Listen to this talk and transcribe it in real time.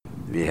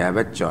We have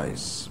a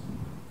choice.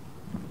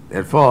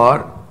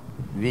 Therefore,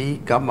 we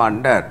come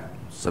under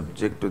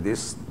subject to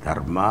this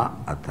dharma,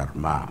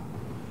 adharma.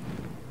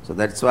 So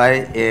that's why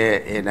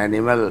an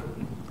animal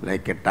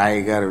like a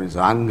tiger is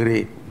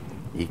hungry,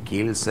 he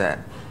kills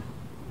a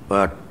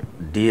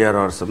deer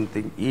or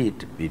something,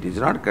 eat. It is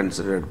not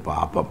considered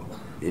papam.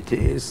 It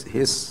is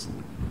his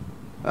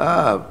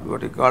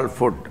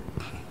food.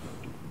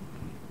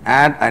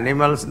 And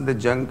animals in the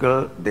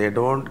jungle, they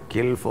don't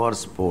kill for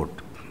sport.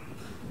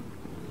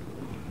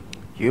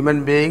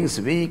 Human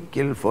beings, we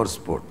kill for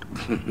sport.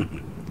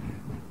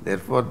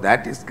 Therefore,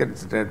 that is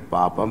considered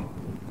papam.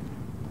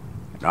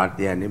 Not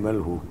the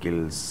animal who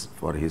kills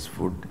for his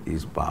food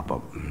is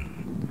papam.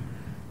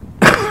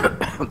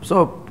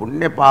 So,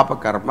 punya papa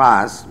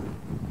karmas,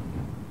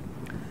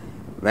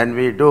 when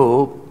we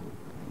do,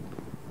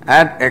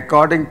 and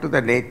according to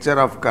the nature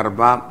of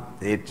karma,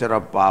 nature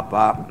of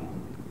papa,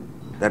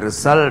 the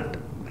result,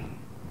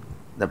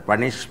 the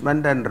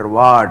punishment and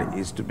reward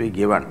is to be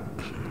given.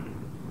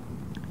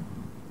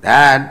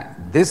 And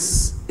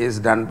this is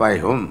done by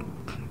whom?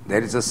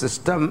 There is a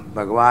system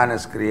Bhagavan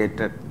has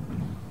created.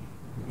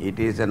 It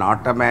is an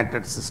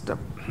automated system.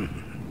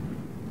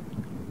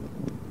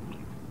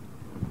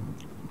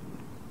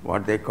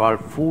 What they call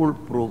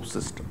foolproof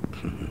system.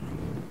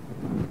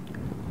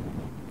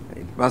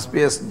 It must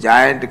be a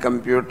giant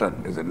computer,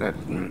 isn't it?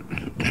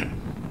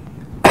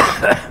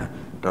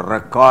 To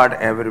record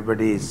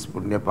everybody's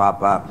punya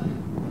papa.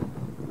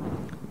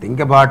 Think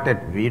about it.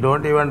 We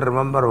don't even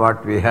remember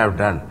what we have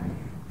done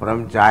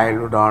from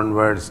childhood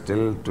onwards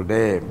till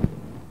today.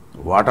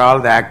 What all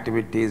the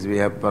activities we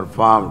have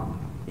performed,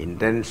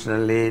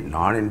 intentionally,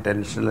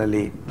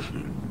 non-intentionally,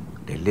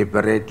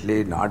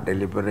 deliberately, not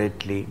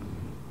deliberately.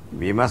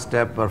 We must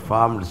have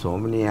performed so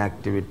many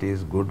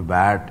activities, good,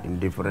 bad,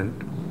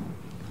 indifferent.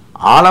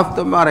 All of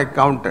them are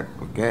accounted,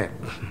 okay?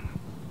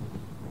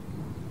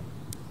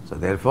 So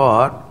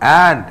therefore,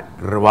 and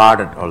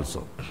rewarded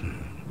also.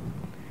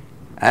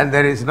 And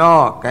there is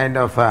no kind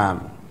of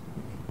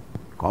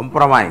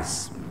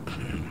compromise.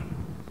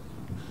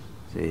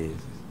 See,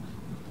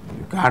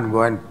 you can't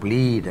go and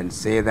plead and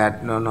say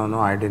that, no,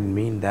 I didn't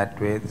mean that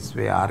way, this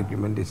way,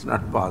 argument is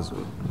not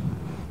possible.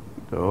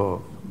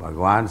 So,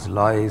 Bhagavan's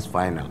law is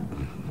final.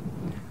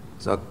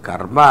 So,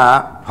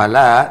 karma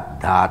phala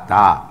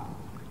dhata,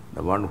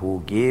 the one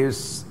who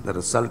gives the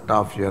result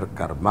of your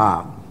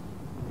karma,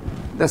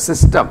 the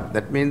system,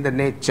 that means the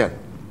nature,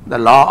 the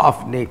law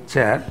of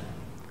nature.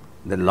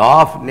 The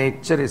law of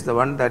nature is the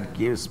one that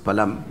gives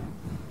phalam.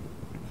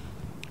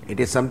 It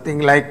is something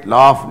like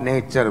law of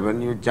nature.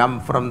 When you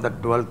jump from the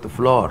 12th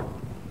floor,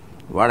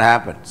 what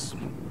happens?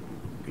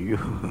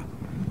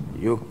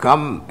 You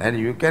come and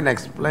you can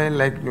explain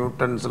like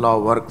Newton's law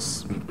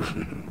works.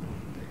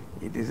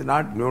 It is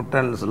not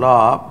Newton's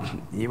law.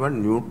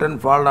 Even Newton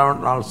fall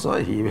down also,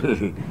 he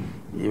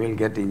will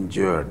get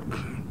injured.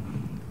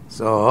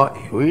 So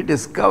we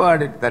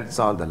discovered it, that's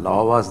all. The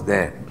law was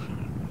there.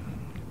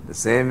 The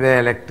same way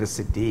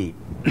electricity,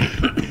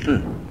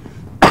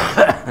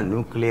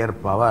 nuclear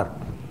power,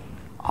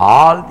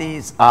 all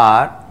these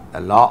are the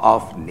law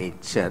of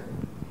nature.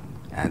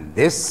 And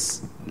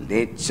this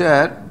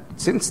nature,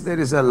 since there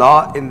is a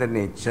law in the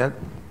nature,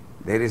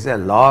 there is a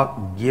law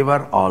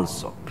giver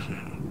also.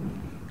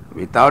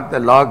 Without the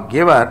law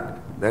giver,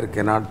 there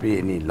cannot be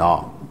any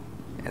law.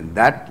 And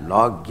that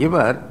law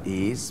giver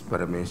is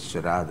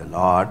Parameshwara, the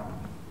Lord.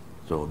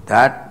 So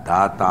that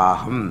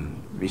Dataham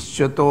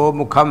Vishwato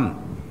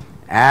Mukham,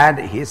 and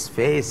his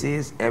face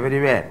is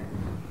everywhere.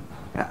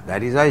 Yeah,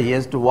 that is why he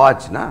has to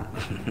watch, na?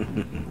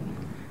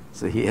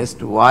 So he has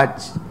to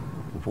watch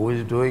who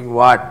is doing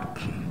what.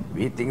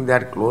 We think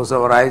that close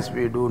our eyes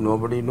we do,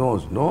 nobody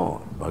knows.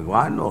 No,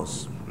 Bhagavan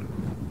knows.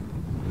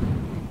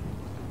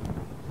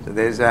 So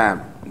there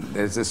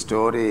is a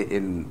story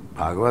in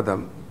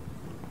Bhagavatam,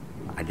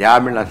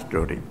 Ajamila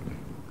story.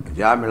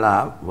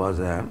 Ajamila was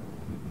a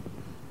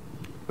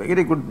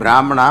very good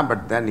Brahmana,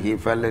 but then he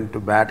fell into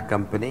bad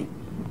company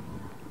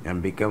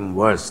and became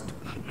worst.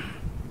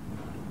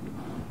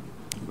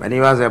 When he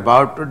was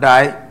about to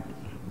die,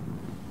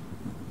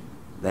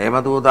 the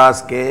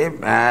Yamadutas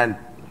came and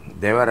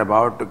they were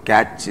about to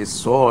catch his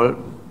soul,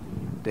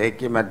 take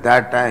him. At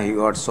that time, he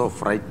got so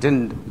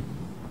frightened.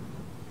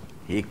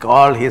 He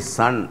called his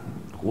son,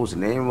 whose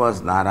name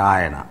was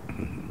Narayana.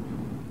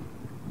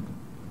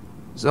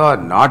 So,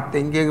 not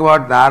thinking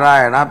about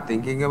Narayana,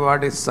 thinking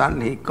about his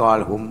son, he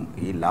called whom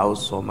he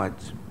loves so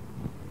much.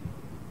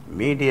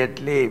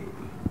 Immediately,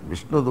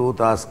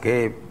 Vishnudutas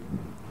came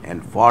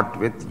and fought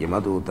with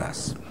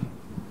Yamadutas.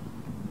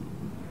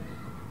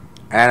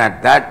 And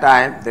at that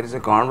time, there is a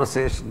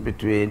conversation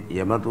between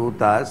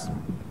Yamadutas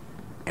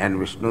and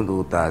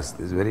Vishnudutas.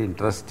 This is a very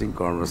interesting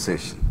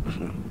conversation.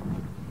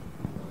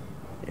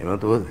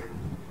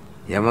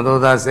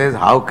 Yamaduta says,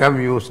 how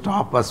come you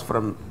stop us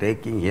from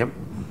taking him?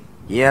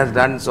 He has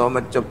done so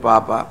much of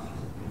papa.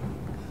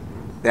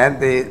 Then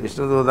the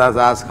Vishnudutas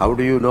ask, how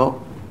do you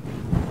know?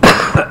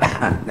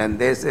 Then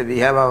they say, we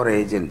have our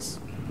agents.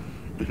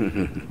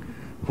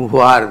 Who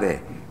are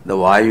they? The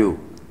Vayu,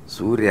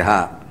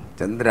 Surya,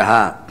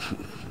 Chandraha.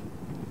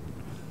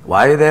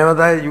 Vayu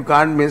Devata you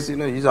can't miss,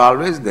 he's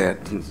always there.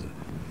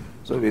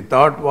 So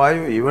without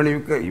Vayu,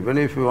 even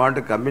if you want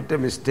to commit a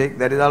mistake,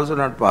 that is also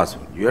not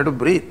possible. You have to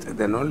breathe,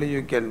 then only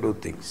you can do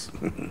things.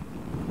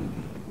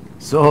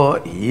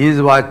 So he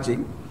is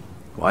watching,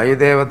 Vayu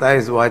Devata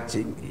is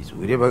watching,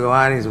 Surya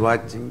Bhagavan is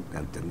watching,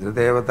 and Chandra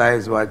Devata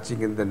is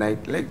watching in the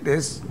night. Like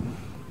this,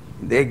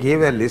 they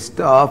give a list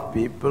of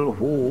people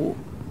who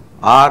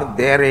are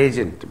their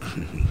agent,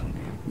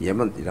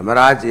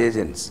 Yamaraj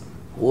agents,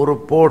 who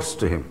reports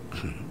to him.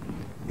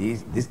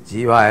 This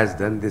Jiva has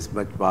done this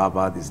much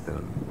papa, this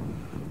done.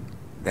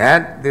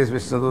 Then this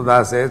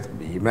Vishnuduta says,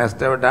 he must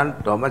have done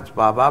so much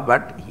papa,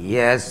 but he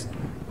has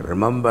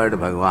remembered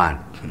Bhagavan,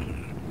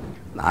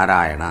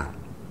 Narayana.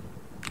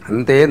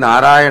 Ante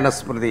Narayana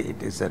Smriti,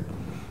 it is said.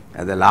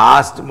 At the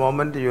last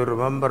moment you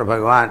remember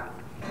Bhagavan,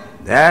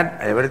 then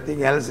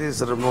everything else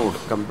is removed,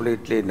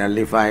 completely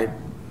nullified,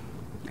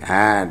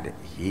 and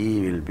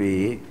he will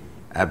be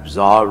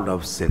absolved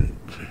of sin.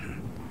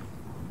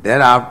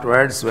 Then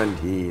afterwards, when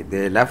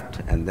they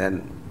left, and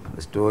then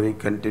the story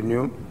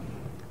continued,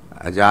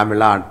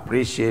 Ajamila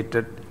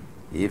appreciated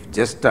if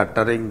just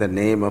uttering the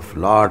name of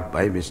Lord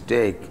by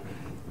mistake,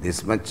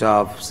 this much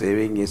of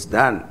saving is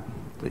done.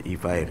 So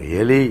if I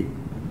really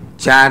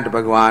chant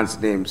Bhagavan's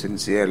name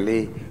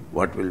sincerely,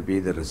 what will be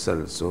the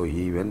result? So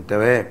he went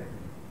away,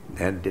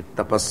 then did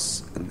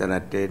tapas, and then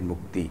attained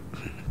mukti.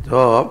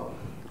 So,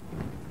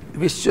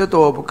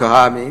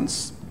 Vishwatopukha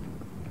means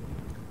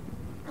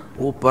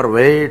who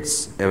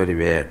pervades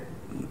everywhere.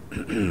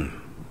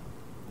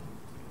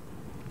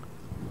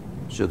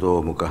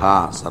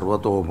 Shudhomukaha,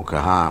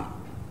 Sarvatomukaha,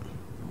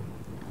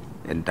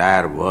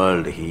 entire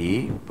world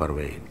he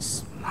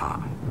pervades.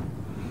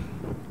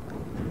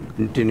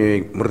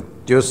 Continuing,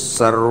 Mrityus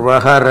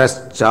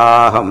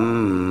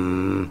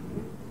Sarvaharashchaham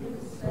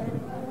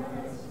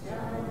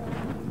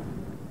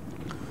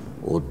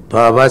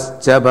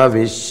Udbhavascha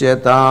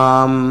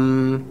Bhavishyatam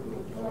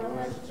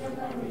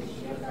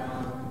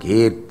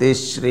Kirti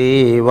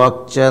Shri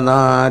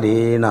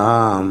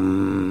Vakchanarinam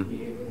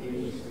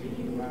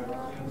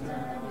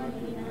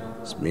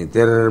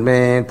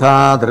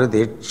Smitirmetha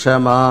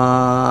Dhritikshama.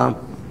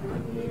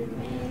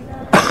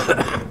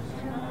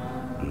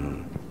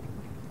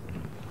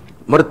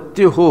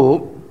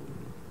 Mrityuhu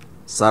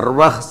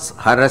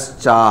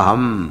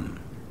Sarvaharashchaham.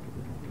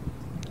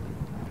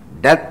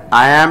 Death,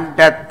 I am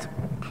death,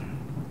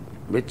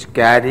 which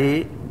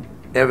carry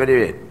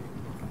everywhere,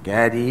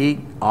 carry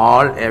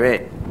all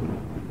away.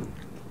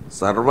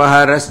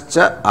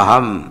 Sarvaharascha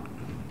aham.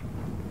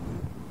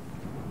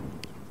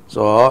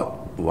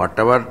 So,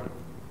 whatever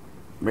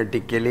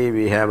medically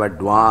we have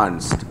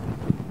advanced,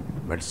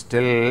 but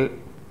still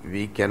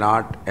we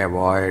cannot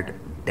avoid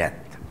death.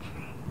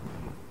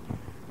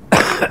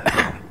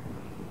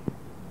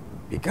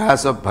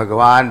 Because of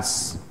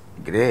Bhagavan's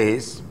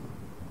grace,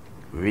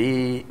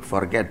 we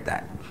forget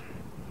that.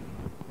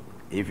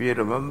 If you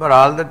remember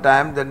all the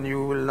time, then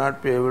you will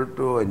not be able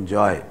to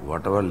enjoy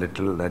whatever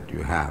little that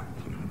you have.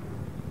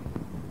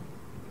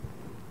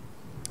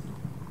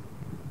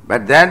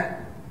 But then,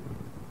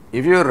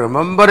 if you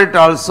remember it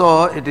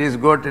also, it is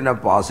good in a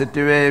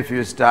positive way. If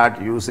you start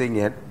using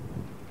it,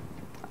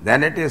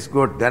 then it is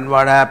good. Then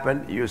what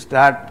happened? You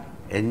start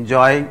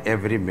enjoying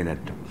every minute.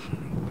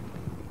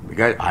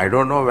 Because I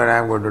don't know when I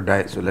am going to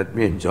die, so let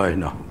me enjoy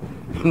now.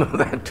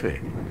 That way.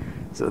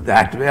 So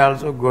that way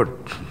also good.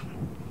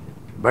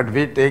 But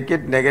we take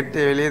it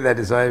negatively, that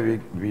is why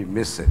we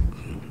miss it.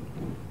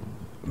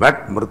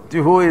 But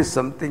Mrityuhu is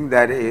something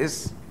that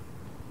is,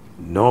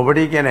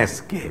 nobody can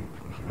escape.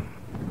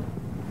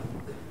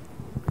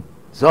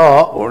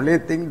 So, only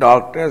thing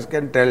doctors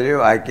can tell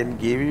you, I can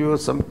give you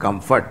some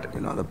comfort,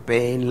 the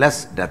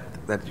painless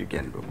death that you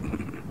can do.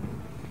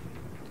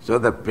 So,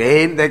 the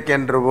pain they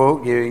can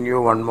remove, giving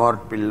you one more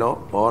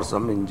pillow or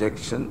some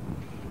injection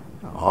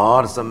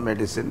or some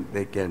medicine,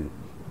 they can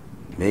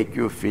make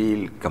you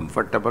feel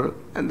comfortable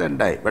and then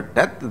die. But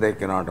death they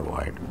cannot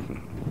avoid.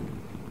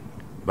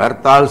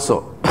 Birth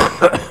also.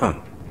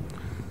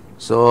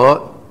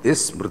 So,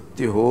 this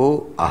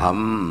Mrityuhu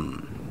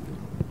aham.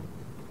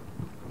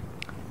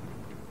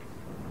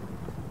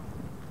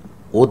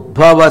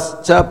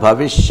 Udbhavascha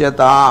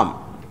bhavishyatam.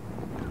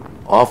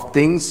 Of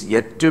things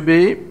yet to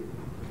be,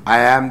 I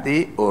am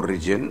the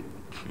origin.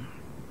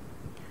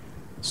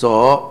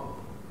 So,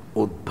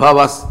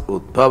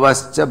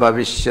 udbhavascha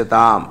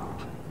bhavishyatam.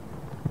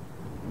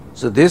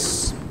 So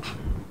this,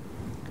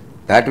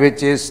 that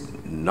which is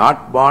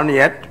not born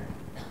yet,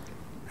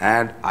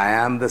 and I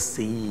am the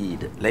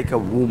seed, like a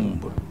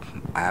womb.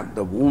 I am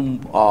the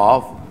womb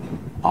of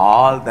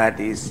all that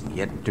is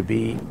yet to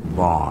be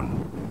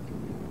born.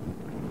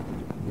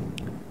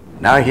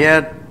 Now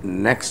here,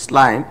 next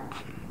line.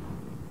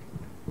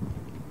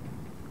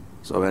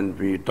 So when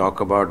we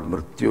talk about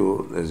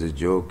Mrityu, there is a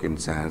joke in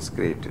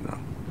Sanskrit,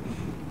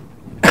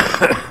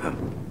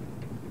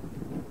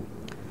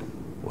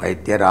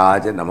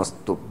 Vaidyaraja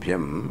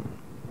namastubhyam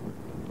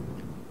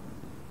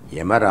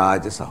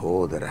Yamaraja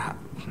sahodaraha.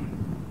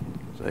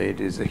 So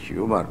it is a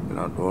humor,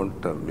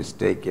 don't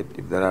mistake it.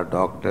 If there are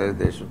doctors,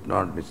 they should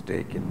not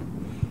mistake it.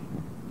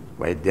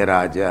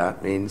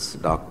 Vaidyaraja means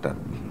doctor.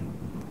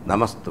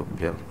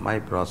 Namastubhyam, my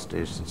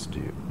prostrations to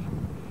you.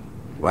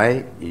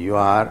 Why? You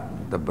are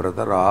the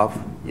brother of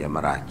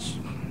Yamaraj.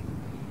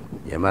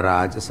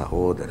 Yamaraja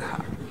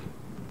Sahodara.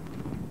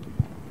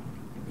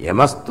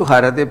 Yamastu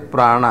harati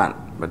pranan,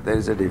 but there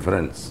is a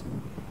difference.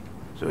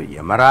 So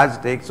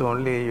Yamaraj takes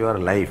only your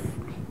life.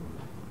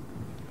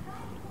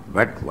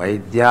 But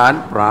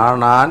Vaidyan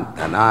pranan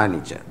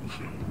dhananicha.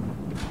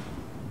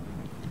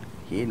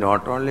 He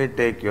not only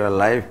take your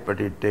life, but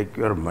he take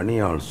your money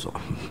also.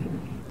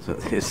 So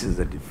this is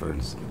the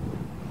difference.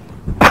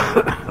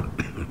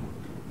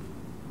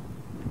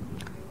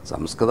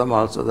 Sanskritam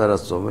also, there are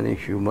so many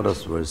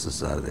humorous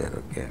verses are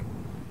there, okay.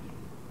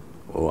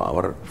 Oh,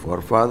 our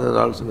forefathers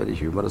are also very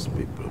humorous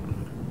people.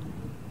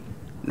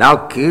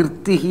 Now,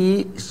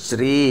 Kirtihi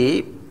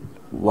Shri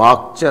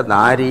Vakcha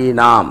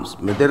Narinam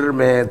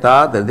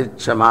Smidirmeta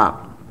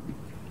Dadikshama.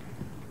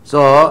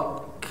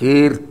 So,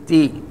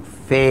 Kirti,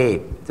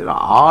 fame,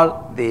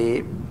 all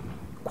the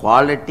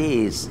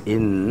qualities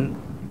in,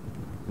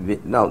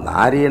 now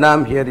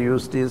Narinam here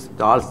used is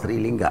all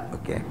Strilinga,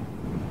 okay.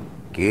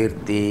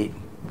 Kirti,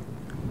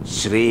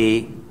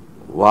 Shri,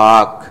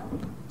 Vak,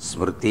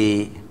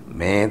 Smriti,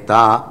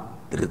 Meta,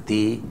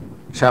 Dhriti,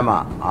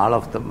 Kshama, all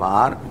of them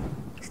are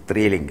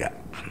Strilinga.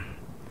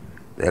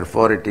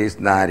 Therefore it is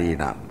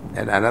Narina.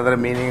 And another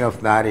meaning of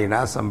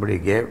Narina somebody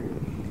gave,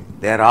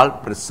 they are all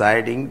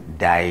presiding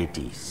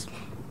deities.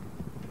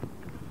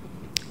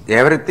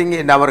 Everything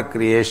in our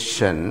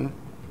creation,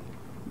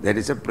 there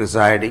is a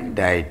presiding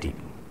deity.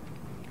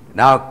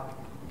 Now,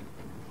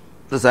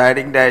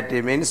 presiding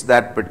deity means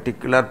that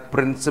particular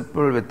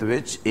principle with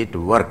which it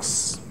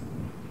works.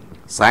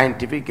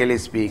 Scientifically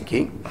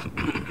speaking,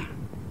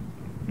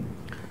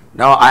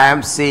 now I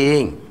am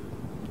seeing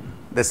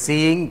the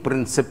seeing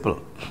principle.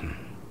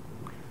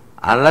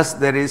 Unless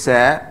there is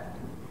a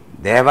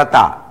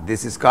Devata,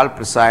 this is called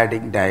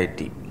presiding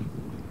deity.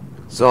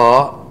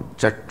 So,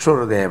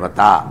 Chakshur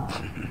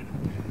Devata.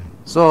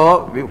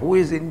 So, who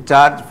is in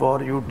charge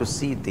for you to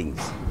see things?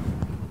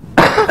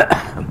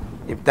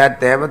 If that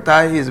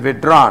Devata is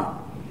withdrawn,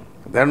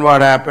 then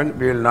what happens?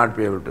 We will not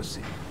be able to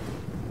see.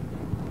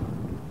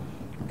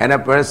 And a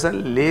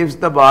person leaves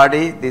the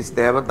body, these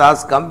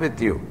Devatas come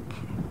with you,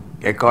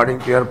 according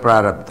to your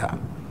prarabdha.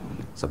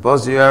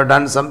 Suppose you have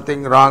done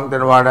something wrong,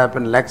 then what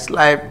happens? Next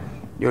life,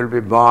 you will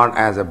be born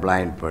as a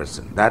blind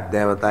person. That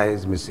Devata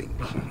is missing.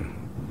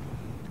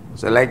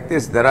 So like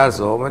this, there are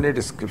so many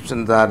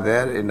descriptions are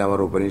there in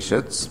our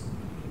Upanishads.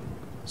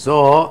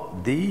 So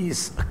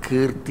these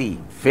Kirti,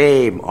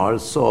 fame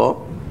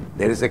also,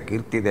 there is a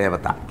Kirti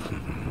Devata.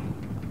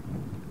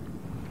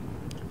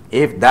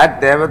 If that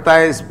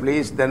Devata is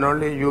pleased, then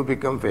only you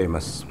become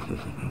famous.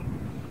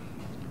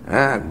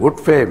 Good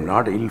fame,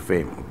 not ill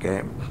fame.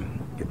 Okay.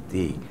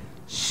 Kirti.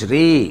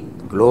 Shri,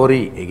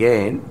 glory,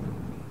 again,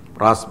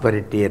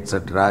 prosperity,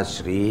 etc.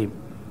 Shri,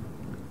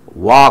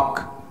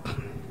 walk,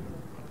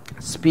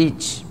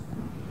 speech.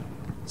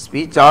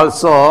 Speech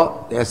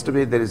also has to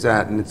be, there is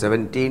a, in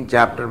 17th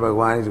chapter,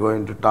 Bhagavan is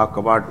going to talk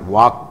about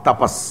Vak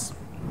Tapas.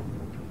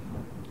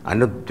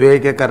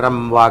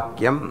 Anudvegakaram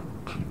Vakyam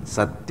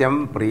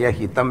Satyam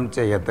Priyahitam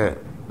Chayat.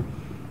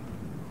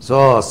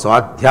 So,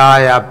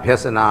 Swadhyaya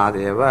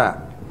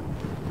Abhyasanadeva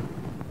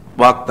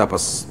Vak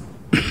Tapas.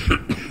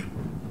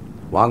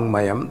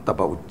 Vangmayam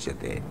Tapa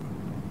Uchyate.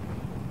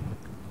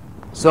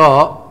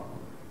 So,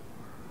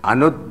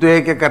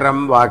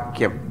 Anudvegakaram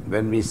Vakyam,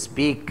 when we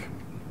speak,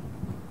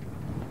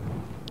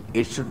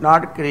 it should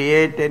not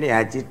create any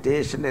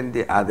agitation in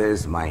the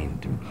other's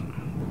mind.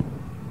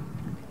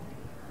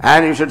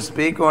 And you should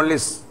speak only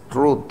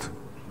truth.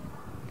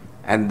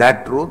 And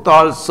that truth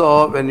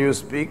also, when you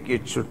speak,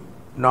 it should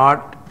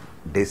not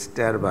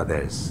disturb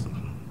others.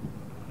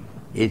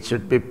 It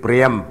should be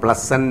priyam,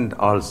 pleasant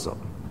also.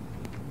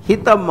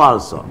 Hitam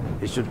also.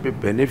 It should be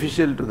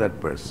beneficial to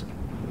that person.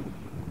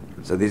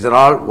 So these are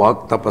all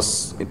Vak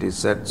Tapas. It is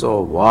said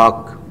so.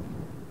 Vak.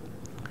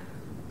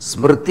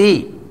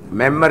 Smriti,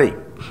 memory.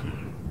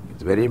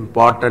 It's very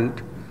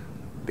important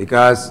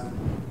because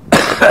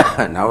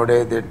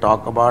nowadays they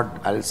talk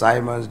about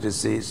Alzheimer's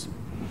disease.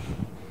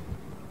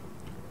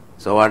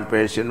 So one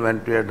patient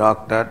went to a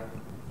doctor.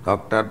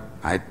 Doctor,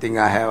 I think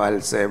I have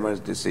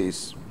Alzheimer's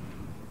disease.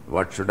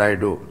 What should I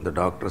do? The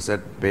doctor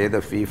said, pay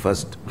the fee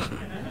first.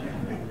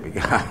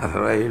 Because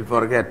otherwise he'll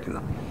forget,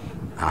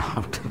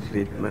 after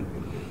treatment.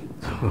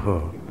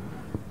 So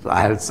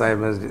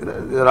Alzheimer's,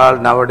 these are all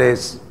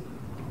nowadays,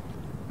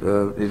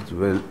 it's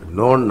well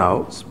known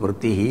now,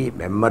 smritihi,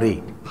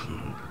 memory.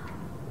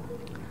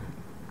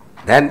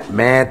 Then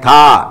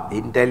metha,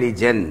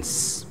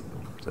 intelligence.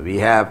 So we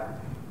have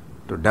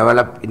to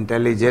develop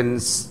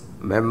intelligence,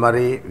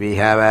 memory, we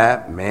have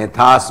a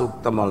metha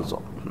suktam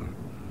also.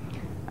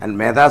 And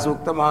metha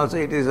suktam also,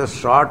 it is a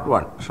short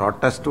one,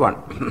 shortest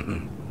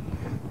one.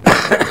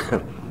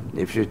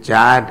 If you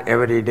chant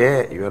every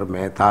day, your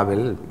metha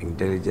will,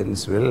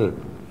 intelligence will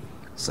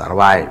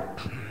survive.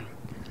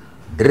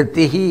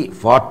 Dhritihi,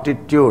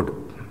 fortitude.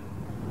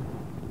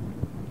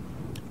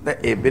 The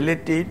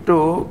ability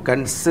to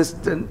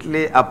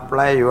consistently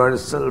apply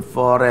yourself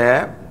for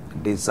a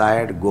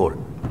desired goal.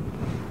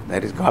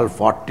 That is called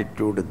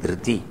fortitude,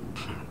 dhriti.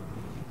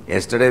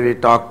 Yesterday we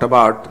talked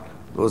about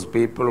those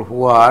people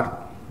who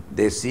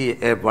they see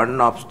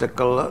one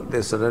obstacle,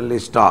 they suddenly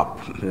stop.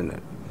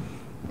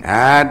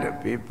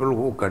 And people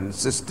who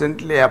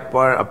consistently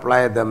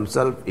apply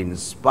themselves in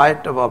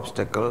spite of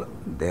obstacle,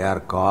 they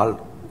are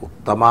called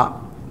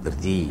Uttama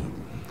Dhriti.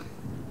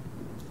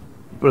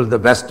 People, the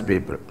best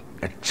people.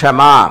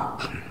 Kshama.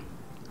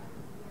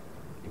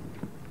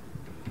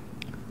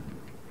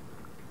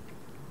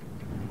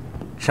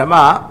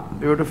 Kshama,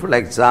 beautiful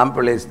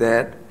example is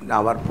that in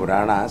our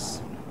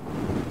Puranas,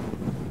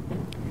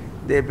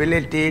 the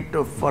ability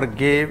to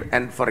forgive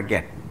and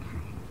forget.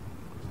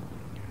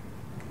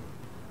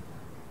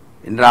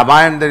 In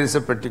Ramayana there is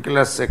a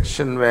particular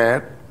section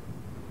where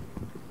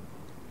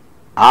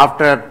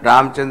after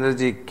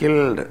Ramchandraji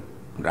killed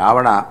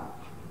Ravana,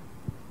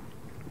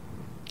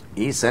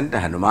 he sent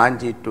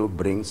Hanumanji to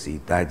bring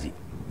Sitaji.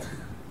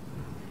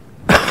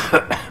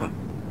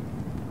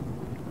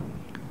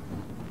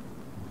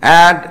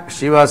 And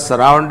she was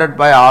surrounded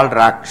by all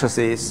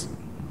Rakshasis.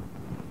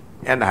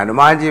 And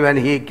Hanumanji, when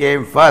he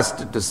came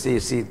first to see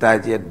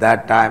Sitaji at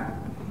that time,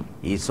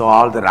 he saw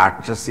all the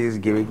Rakshasis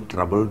giving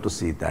trouble to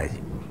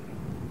Sitaji.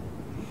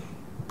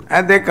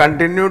 And they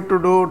continued to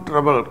do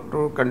trouble,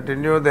 to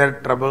continue their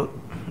trouble,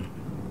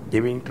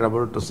 giving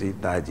trouble to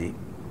Sitaji.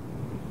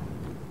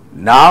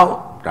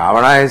 Now,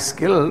 Ravana is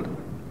killed.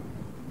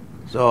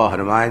 So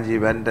Hanumanji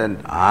went and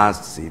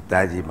asked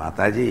Sitaji,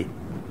 Mataji,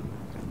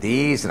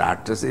 these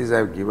Rakshasis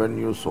have given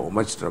you so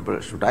much trouble,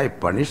 should I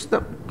punish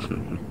them?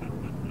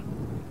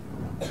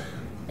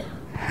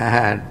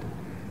 And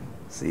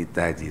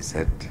Sitaji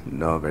said,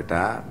 no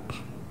beta,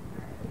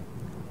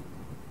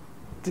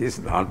 it is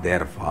not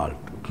their fault.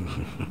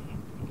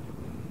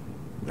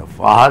 The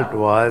fault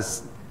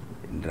was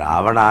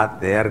Ravana,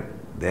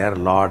 their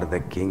lord, the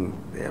king.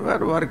 They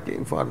were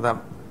working for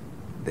them.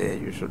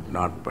 You should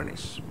not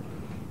punish.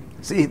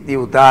 See, the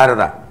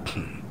Uttarada,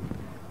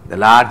 the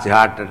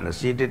large-hearted,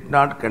 she did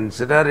not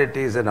consider it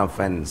is an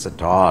offense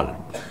at all.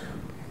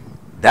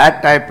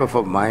 That type of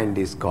a mind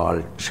is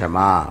called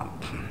Kshama.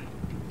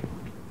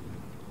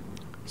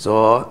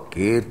 So,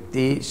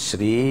 Kirti,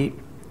 Shri,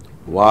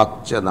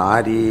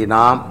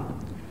 Vakchanarinam,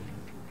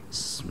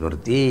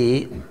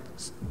 Smriti,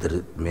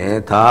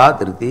 Metha,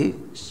 Dhriti,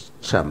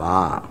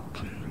 Kshama.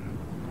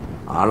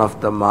 All of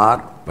them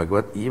are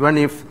Bhagavad. Even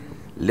if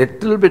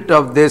little bit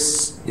of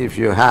this, if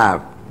you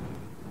have,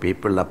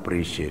 people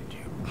appreciate you.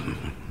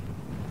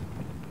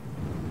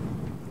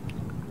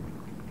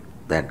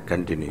 Then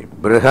continue.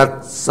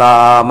 Brihat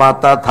Sama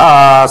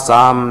Tatha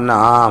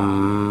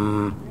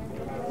Samnam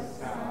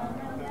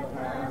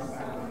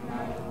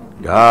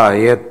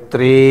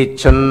Gayatri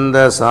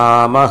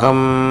Chandasamaham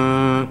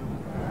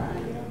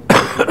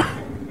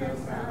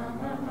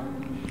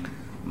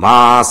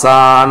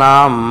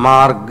Masanam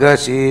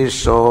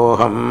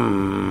Margashishoham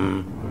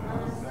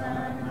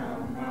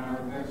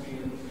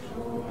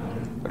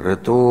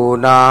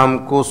Ritunam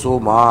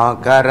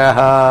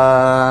Kusumakaraha.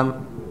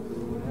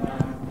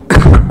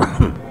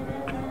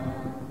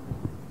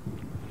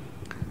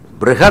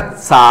 Brihat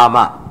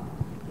Sama.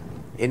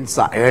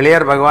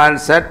 Earlier Bhagavan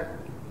said,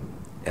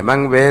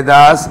 among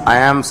Vedas, I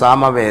am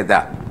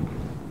Samaveda.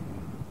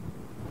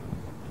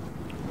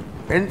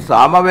 In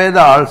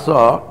Samaveda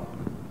also,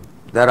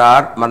 there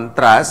are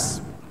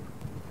mantras.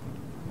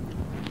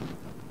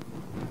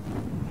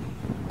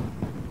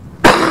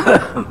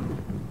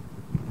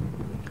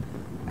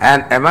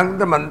 And among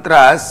the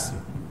mantras,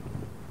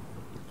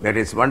 there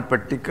is one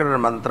particular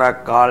mantra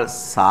called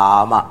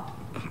Sama.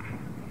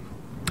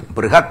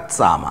 Brihat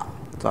Sama.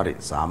 Sorry,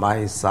 Sama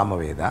is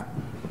Samaveda.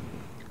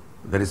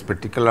 There is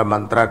particular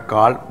mantra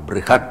called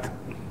Brihat.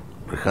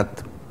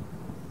 Brihat.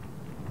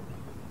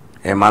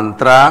 A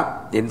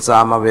mantra in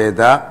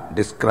Samaveda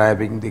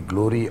describing the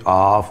glory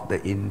of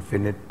the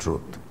infinite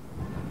truth.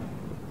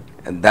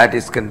 And that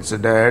is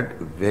considered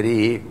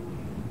very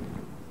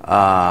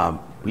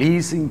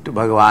pleasing to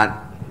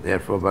Bhagavan.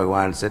 Therefore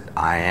Bhagavan said,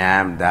 I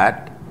am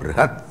that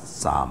Brihat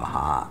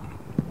Samaha.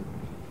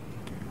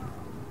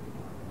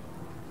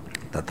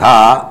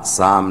 Tatha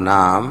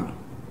Samnam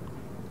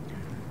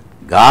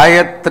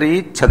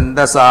Gayatri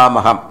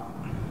Chandasamaham.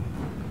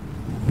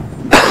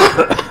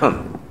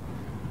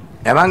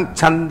 Among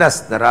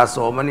Chandas, there are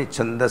so many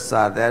Chandas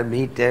are there,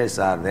 meters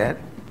are there.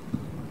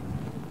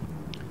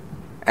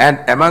 And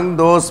among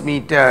those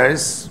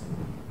meters,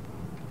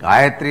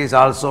 Gayatri is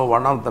also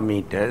one of the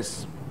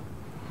meters.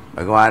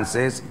 Bhagavan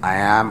says, I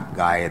am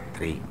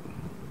Gayatri.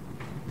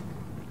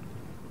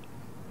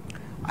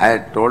 I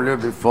told you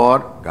before,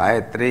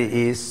 Gayatri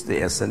is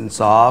the essence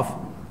of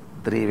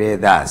three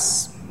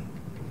Vedas.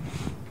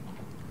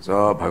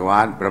 So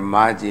Bhagavan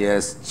Brahmaji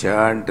has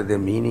churned the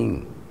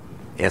meaning,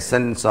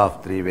 essence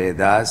of three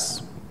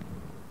Vedas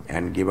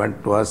and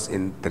given to us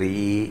in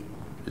 3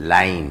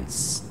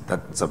 lines.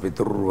 Tat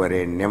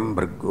Sapiturvarenyam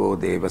Bhargo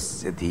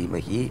Devasya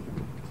Dhimahi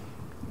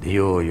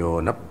Dhiyo yo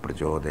na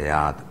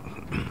prachodayat.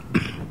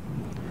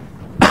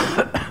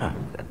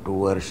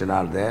 Two versions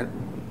are there.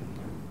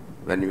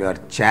 When you are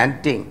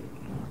chanting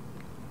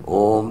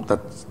Om Tat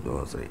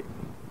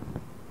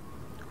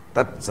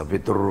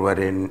Savitur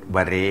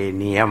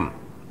Vareniyam.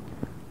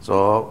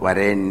 So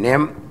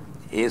Varenyam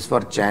is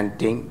for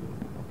chanting.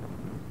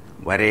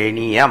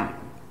 Vareniyam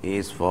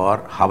is for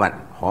Havan,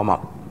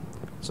 Homam.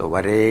 So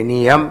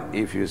Vareniyam,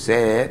 if you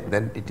say,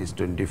 then it is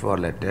 24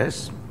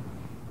 letters.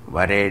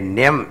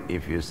 Varenyam,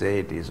 if you say,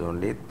 it is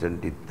only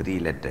 23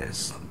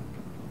 letters.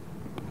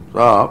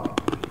 So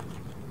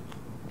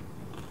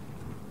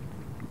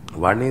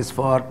one is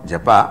for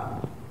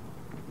Japa,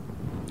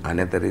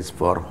 another is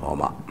for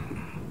Homa.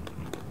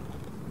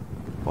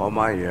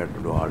 Homa, you have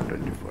to do all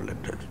 24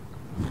 letters.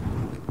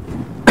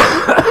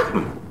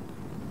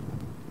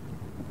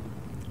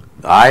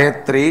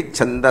 Gayatri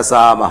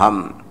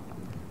Chandasamaham.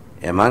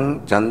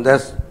 Among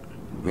Chandas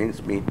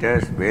means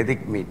meters,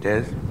 Vedic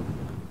meters,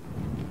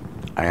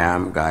 I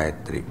am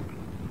Gayatri.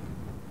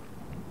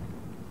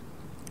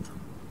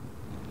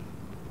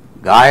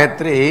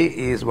 Gayatri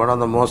is one of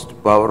the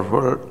most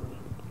powerful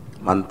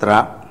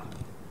mantra.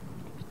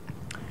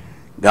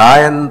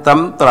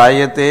 Gayantam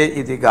Trayate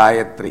iti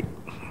Gayatri.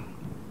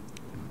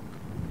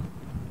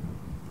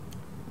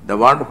 The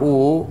one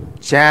who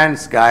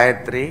chants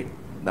Gayatri,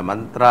 the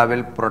mantra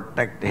will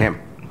protect him.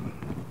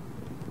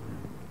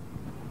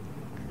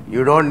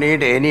 You don't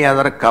need any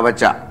other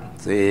kavacha.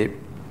 See,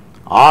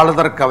 all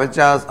other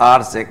kavachas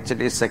are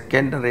actually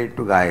secondary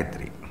to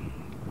Gayatri.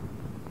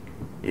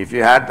 If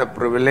you had the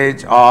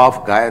privilege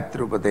of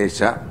Gayatri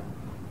Upadesha,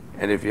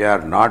 and if you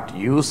are not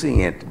using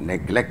it,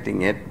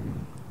 neglecting it,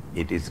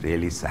 it is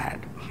really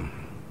sad.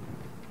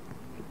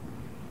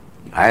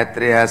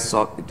 Gayatri has,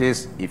 it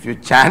is, if you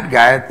chant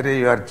Gayatri,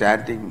 you are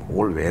chanting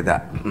whole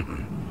Veda.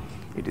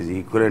 It is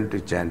equivalent to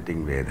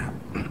chanting Veda.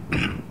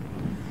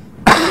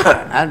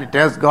 And it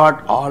has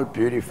got all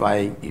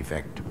purifying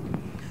effect.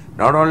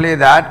 Not only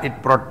that,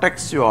 it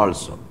protects you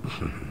also.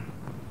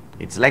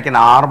 It's like an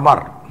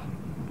armor.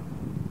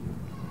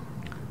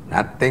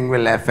 Nothing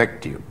will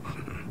affect you.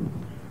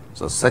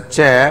 So such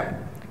a,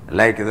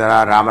 like there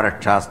are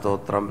Ramaraksha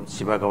Stotram,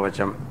 Shiva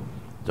Kavacham.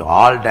 So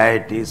all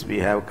deities we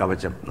have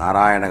Kavacham,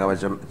 Narayana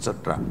Kavacham,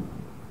 etc.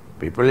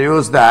 People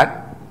use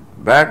that,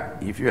 but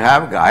if you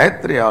have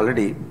Gayatri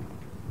already,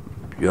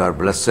 you are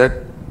blessed,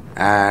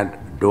 and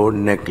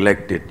don't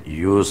neglect it,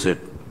 use it.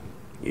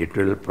 It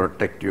will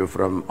protect you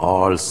from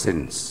all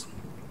sins.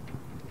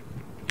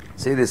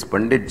 See, these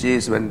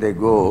Panditjis, when they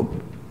go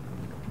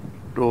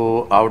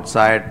to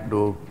outside,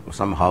 to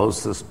some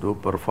houses to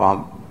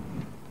perform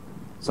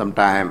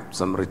sometimes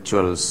some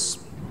rituals,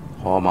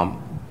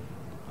 homam,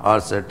 or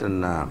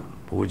certain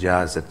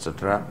pujas,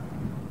 etc.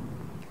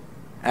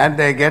 And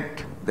they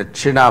get the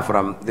dakshina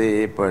from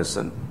the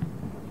person.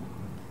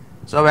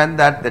 So when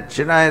that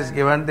dakshina is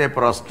given, they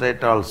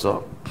prostrate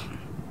also.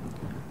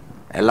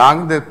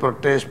 Along the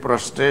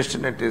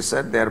prostration, it is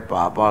said, their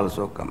papa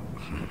also come.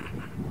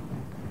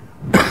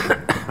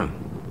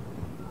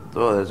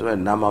 So that's why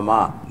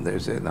namama, they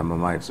say,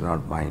 namama, it's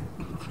not mine.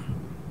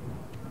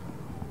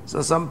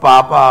 So some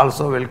papa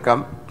also will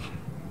come.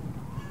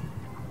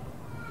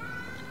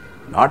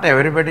 Not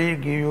everybody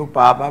give you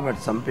papa, but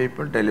some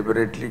people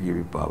deliberately give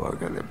you papa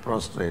because they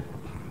prostrate.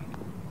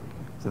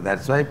 So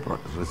that's why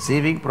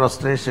receiving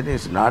prostration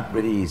is not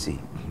very easy.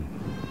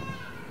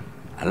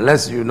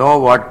 Unless you know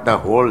what the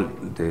whole,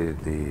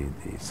 the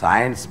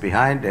science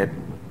behind it,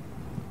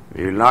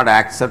 we will not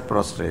accept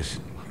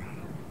prostration.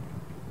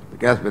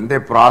 Because when they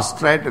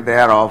prostrate, they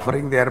are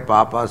offering their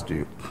papas to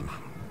you.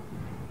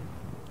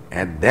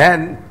 And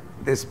then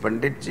this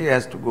Panditji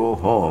has to go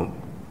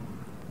home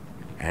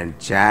and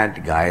chant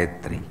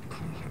Gayatri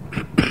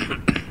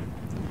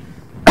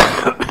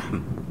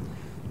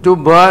to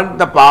burn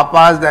the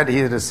papas that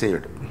he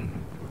received.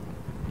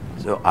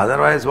 So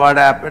otherwise what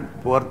happened?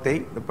 Poor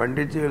thing, the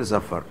Panditji will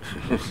suffer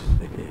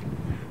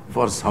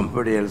for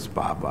somebody else's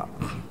papa.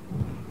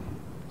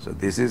 So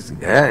this is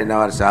in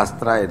our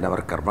Shastra, in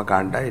our Karma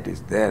Kanda, it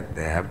is there.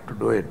 They have to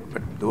do it.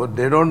 But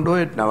they don't do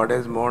it.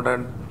 Nowadays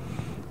modern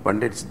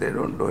Pandits, they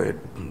don't do it.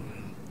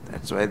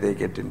 That's why they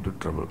get into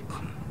trouble.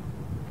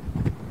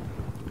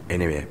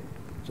 Anyway,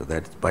 so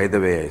that's by the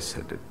way I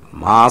said it.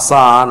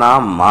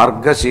 Masanam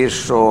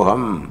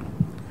Margashirshoham.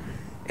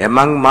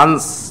 Among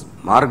months,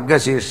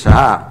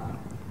 Margashirsha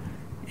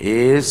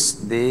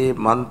is the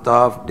month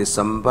of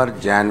December,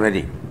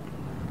 January.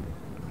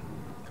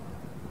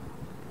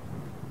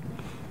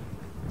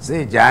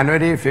 See,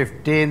 January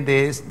 15th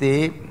is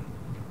the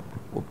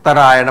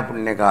Uttarayana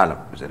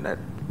Punyakalam, isn't it?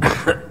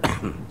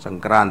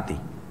 Sankranti.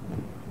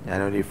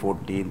 January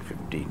 14th,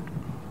 15th.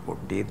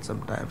 14th,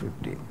 sometime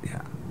 15th,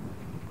 yeah.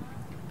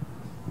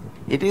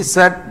 It is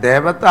said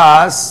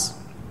Devata's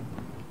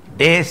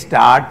day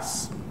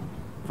starts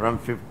from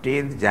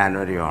 15th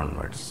January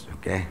onwards,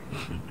 okay?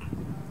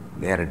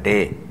 Their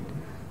day.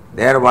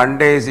 Their one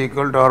day is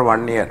equal to our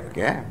 1 year,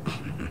 okay?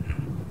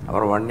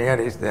 Our 1 year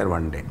is their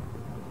 1 day.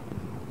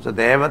 So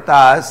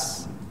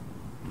Devata's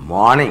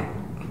morning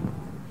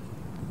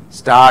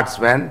starts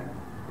when?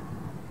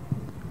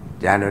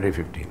 January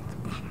 15th.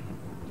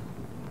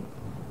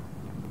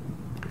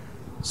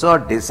 So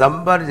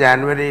December,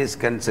 January is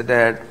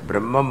considered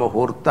Brahma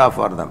Muhurta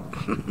for them.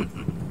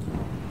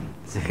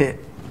 See,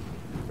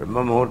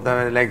 Brahma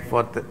Muhurta is like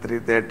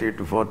 3:30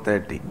 to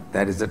 4:30.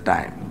 That is the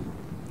time.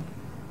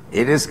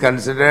 It is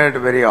considered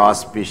very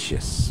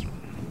auspicious.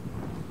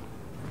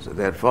 So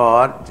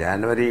therefore,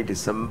 January,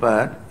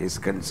 December is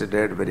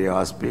considered very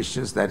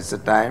auspicious. That is the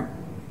time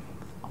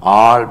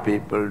all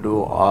people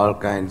do all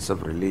kinds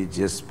of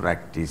religious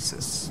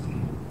practices.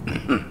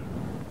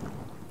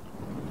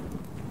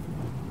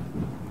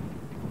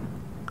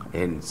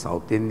 In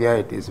South India,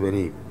 it is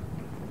very,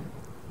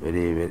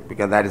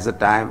 because that is the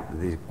time,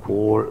 the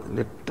cold,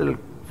 little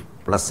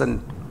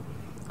pleasant.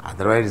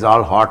 Otherwise, it's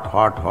all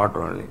hot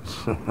only.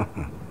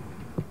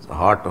 So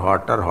hot,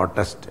 hotter,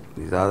 hottest.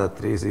 These are the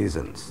three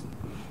seasons.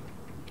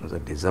 So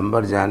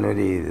December,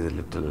 January is a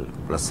little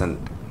pleasant.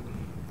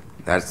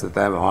 That's the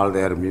time all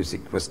their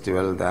music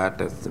festival,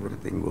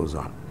 everything goes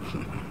on.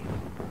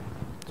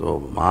 So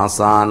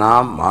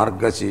Masanam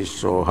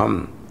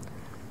Margashishoham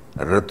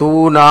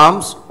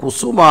Ratunam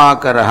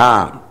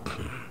Kusumakaraha.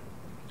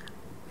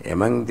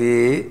 Among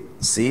the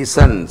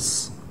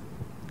seasons,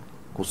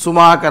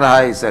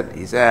 Kusumakaraha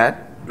he said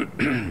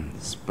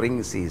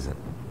spring season.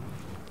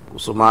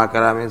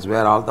 Kusumakara means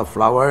where all the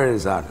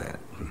flowers are there.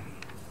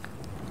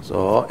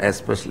 So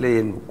especially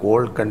in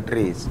cold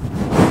countries,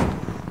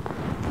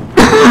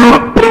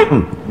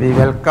 we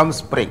welcome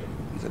spring,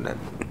 isn't it?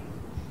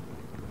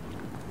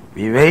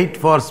 We wait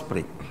for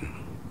spring.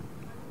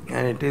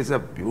 And it is a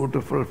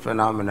beautiful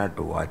phenomena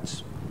to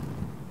watch.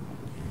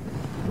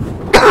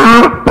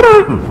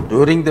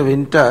 During the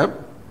winter,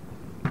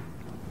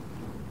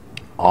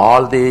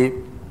 all the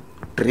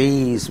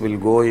trees will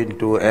go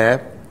into a,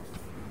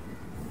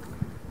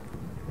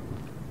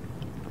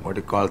 what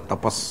you call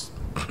tapas.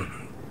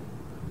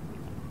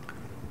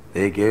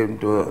 They came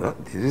to,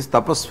 this is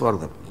tapas for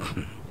them.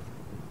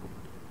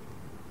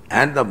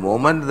 And the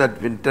moment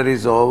that winter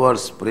is over,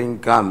 spring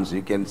comes,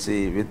 you can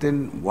see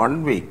within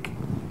 1 week,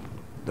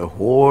 the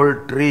whole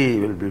tree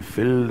will be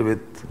filled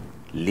with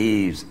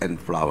leaves and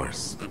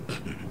flowers.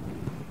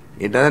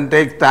 It doesn't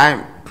take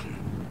time.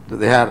 So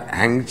they are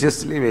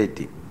anxiously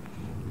waiting.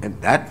 And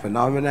that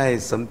phenomena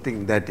is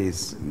something that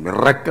is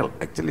miracle.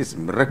 Actually, it's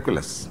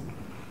miraculous.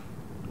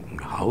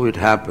 How it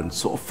happens,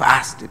 so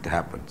fast it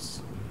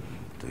happens.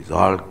 So it's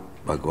all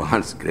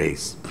Bhagavan's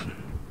grace.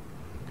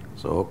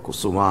 So,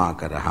 Kusuma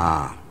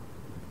Karaha.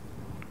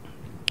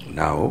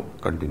 Now,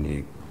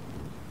 continuing.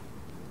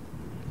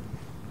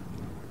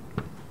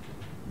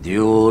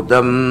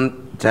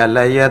 Dyudam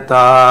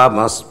Chalayatam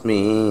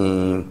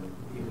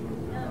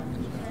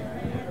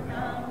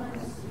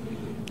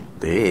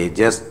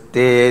Tejas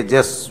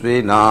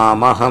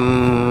Tejasvinamaham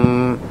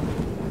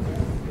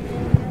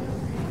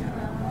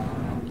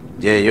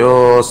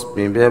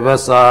Jayosmi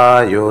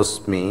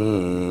Vyavasayosmi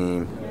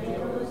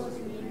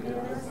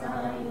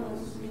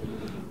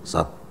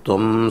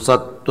Sattvam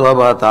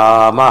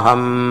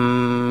Sattvatamaham.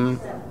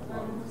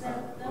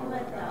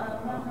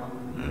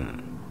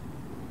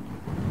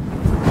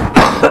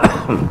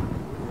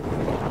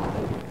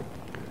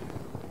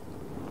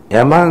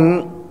 Among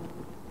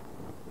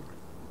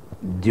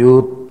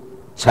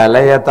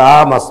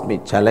Chalayatam asmi,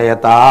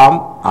 Chalayatam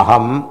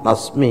aham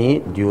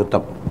asmi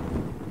dyutam.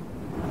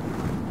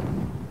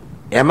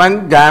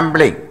 Among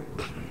gambling,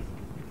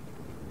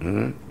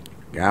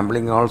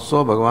 gambling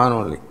also Bhagavan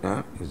only,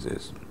 he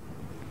says.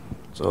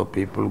 So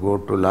people go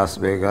to Las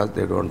Vegas,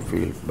 they don't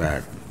feel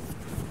bad.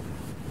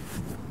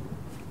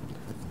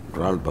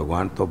 After all,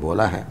 Bhagavan to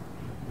bola hai.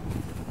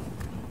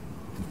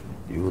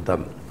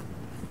 Dyutam.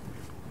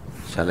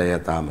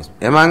 Chalayatam.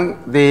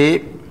 Among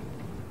the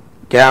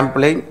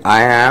gambling,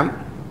 I am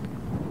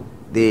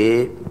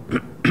the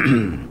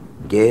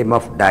game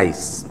of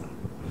dice.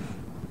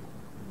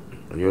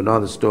 You know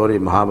the story,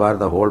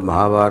 Mahabharata, whole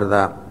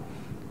Mahabharata.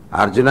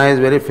 Arjuna is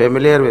very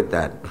familiar with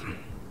that.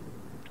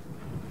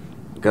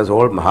 Because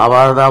whole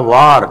Mahabharata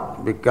war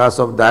because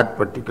of that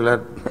particular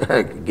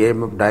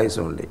game of dice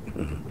only.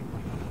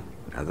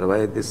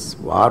 Otherwise this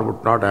war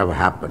would not have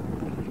happened.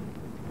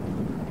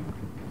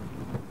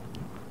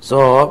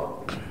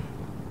 So,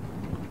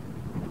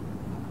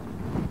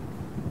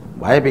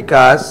 why?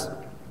 Because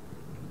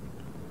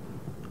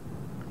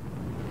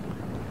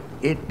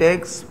it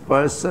takes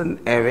person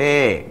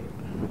away.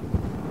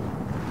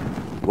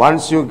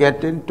 Once you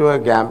get into a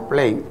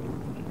gambling,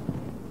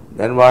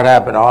 then what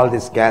happens? All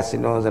these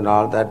casinos and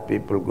all that,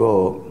 people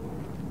go.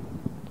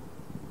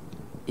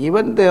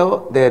 Even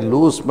though they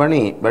lose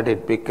money, but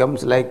it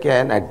becomes like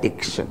an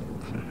addiction.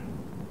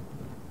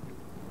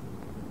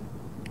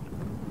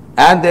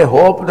 And they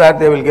hope that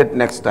they will get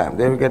next time,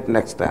 they will get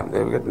next time,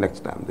 they will get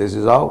next time. This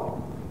is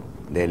how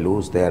they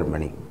lose their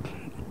money.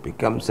 It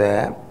becomes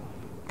a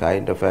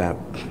kind of a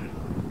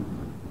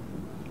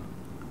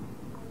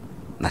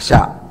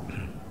nasha.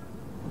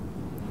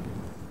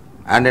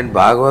 And in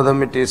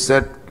Bhagavatam it is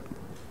said,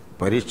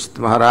 Parikshit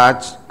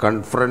Maharaj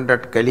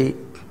confronted Kali,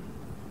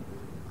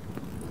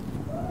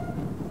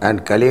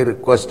 and Kali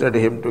requested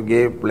him to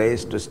give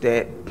place to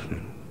stay.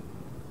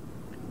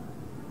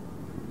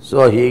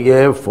 So he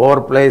gave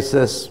 4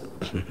 places,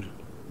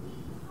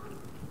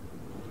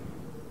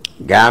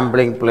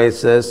 gambling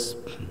places,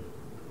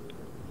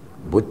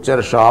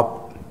 butcher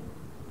shop,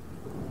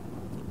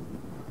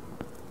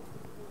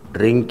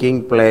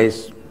 drinking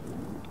place,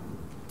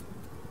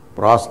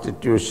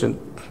 prostitution.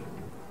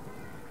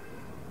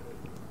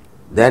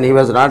 Then he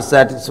was not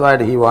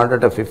satisfied, he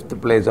wanted a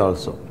 5th place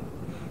also.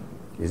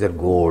 He said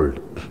gold.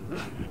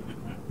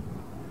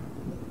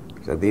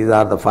 So these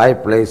are the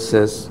 5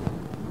 places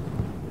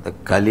the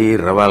Kali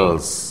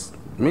revels.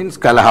 Means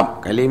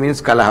kalaham. Kali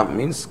means kalaham,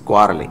 means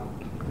quarreling,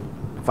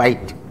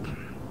 fight.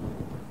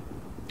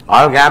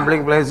 All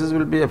gambling places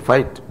will be a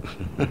fight.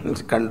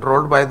 It's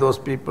controlled by those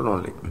people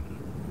only.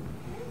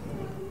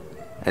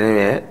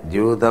 Anyway,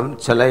 Jyudam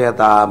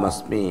chalayatam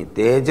asmi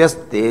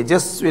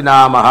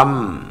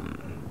tejasvinamaham.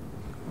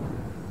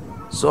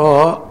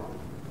 So,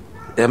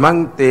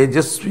 among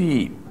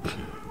Tejasvi,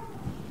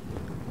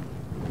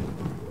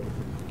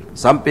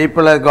 some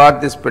people have got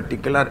this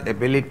particular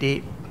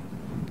ability.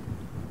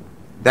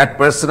 That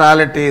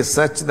personality is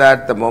such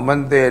that the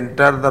moment they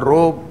enter the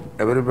room,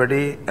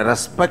 everybody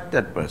respects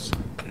that person.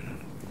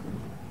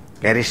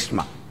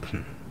 Charisma.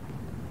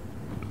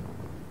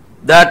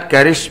 That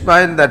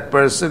charisma in that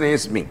person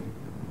is me.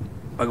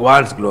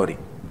 Bhagavan's glory.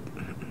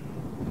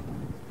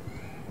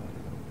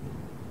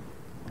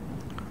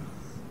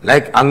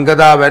 Like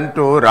Angada went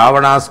to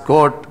Ravana's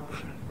court.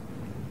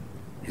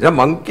 He's a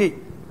monkey.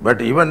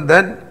 But even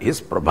then, his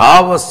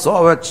prabhava was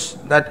so much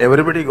that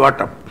everybody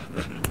got up.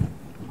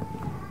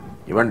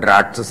 Even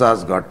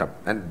Rakshasas got up.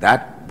 And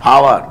that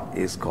power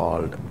is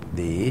called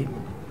the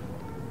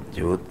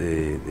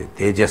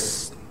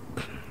Tejas.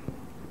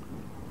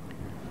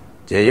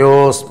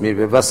 Jayosmi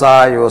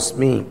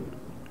Vivasayosmi.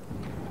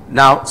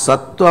 Now,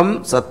 Sattvam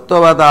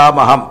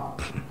Sattvavadamaham.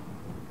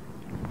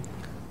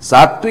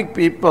 Sattvic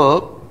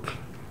people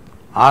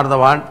are the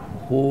one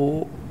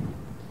who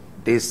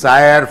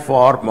desire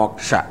for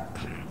moksha.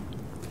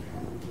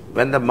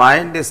 When the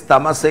mind is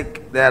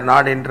tamasic, they are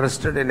not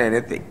interested in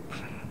anything.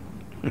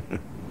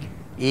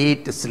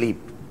 Eat, sleep.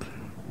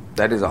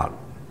 That is all.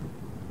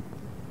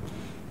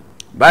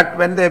 But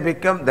when they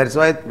become, that's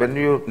why when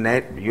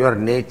your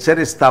nature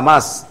is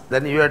tamas,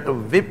 then you have to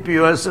whip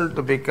yourself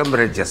to become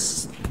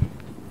rajas.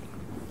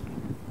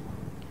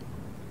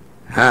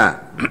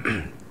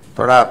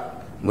 थोड़ा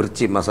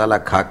मिर्ची मसाला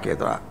खा के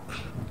थोड़ा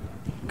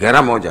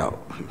गरम हो जाओ.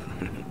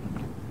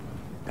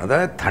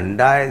 अगर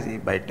ठंडा है जी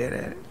बैठे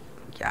रहे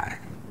क्या है.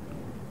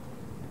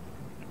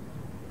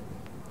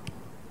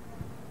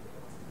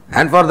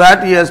 And for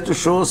that he has to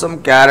show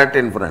some carrot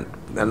in front.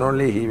 Then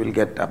only he will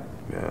get up,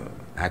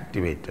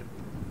 activated.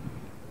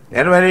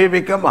 And when you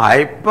become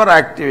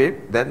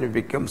hyperactive, then you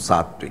become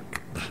sattvic.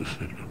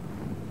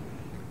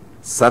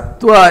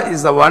 Sattva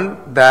is the one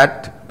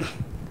that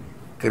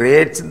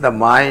creates in the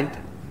mind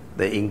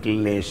the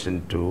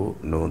inclination to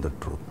know the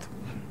truth.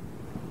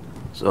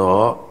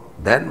 So,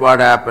 then what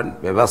happened?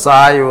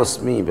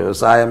 Vivasayosmi.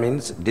 Vivasaya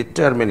means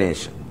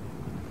determination.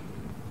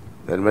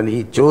 Then when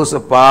he chose a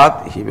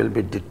path, he will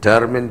be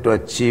determined to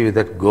achieve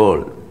that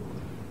goal.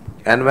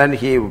 And when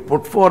he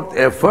put forth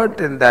effort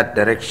in that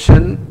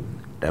direction,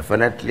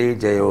 definitely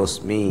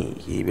Jayosmi,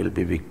 he will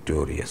be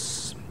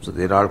victorious. So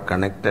they are all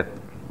connected.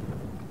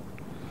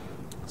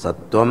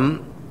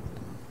 Sattvam,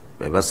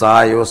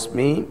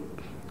 Vivasayosmi,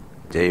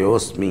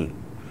 Jayosmi,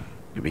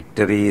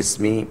 victory is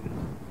me.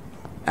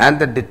 And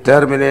the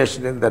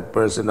determination in that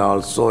person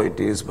also, it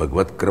is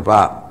Bhagavad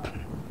Kripa,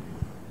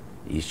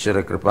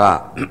 Ishvara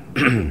Kripa.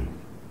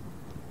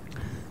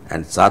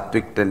 And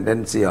Sattvic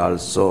tendency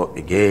also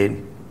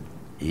again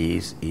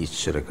is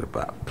Ishvara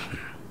Kripa.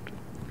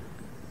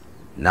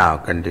 Now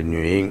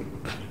continuing.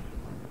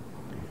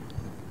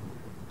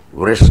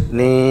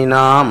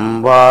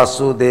 Vrishninam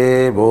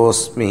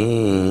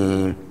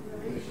Vasudevosmi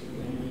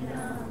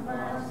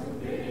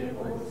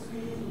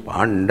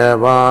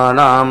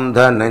Pandavanam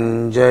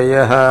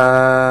Dhananjaya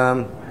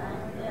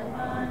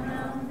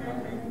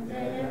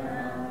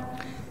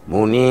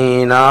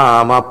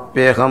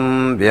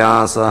Muninamapyaham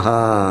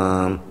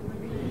Vyasaha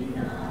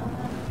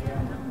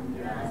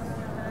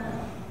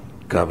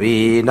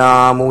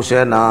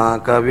Kavinamushana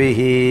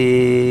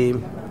Kavihi.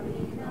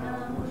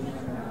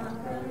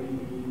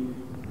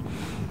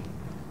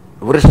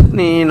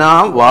 Vrishnina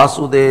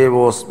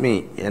Vasudevosmi,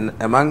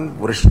 among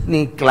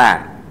Vrishni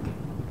clan.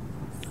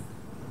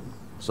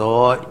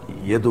 So,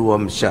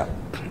 Yaduvamsha.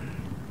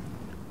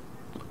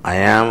 I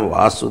am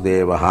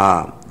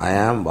Vasudevaha. I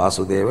am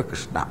Vasudeva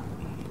Krishna.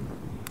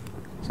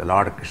 So,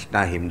 Lord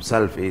Krishna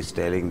himself is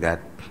telling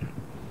that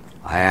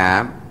I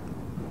am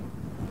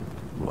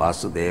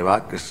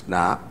Vasudeva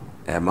Krishna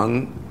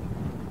among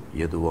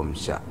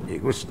Yaduvamsha,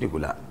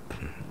 Vishnikula.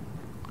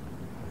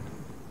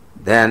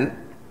 Then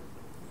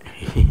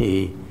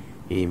he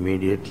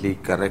immediately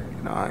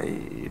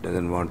he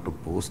doesn't want to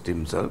boost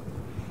himself.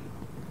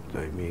 So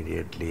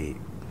immediately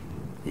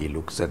he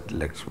looks at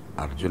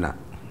Arjuna.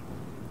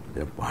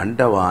 The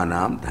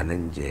Pandavanam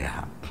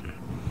Dhananjaya.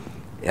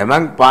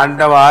 Among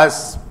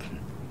Pandavas,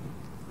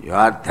 you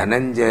are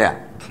Dhananjaya.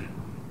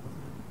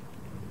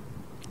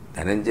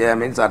 Dhananjaya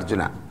means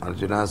Arjuna.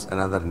 Arjuna's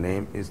another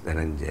name is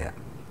Dhananjaya.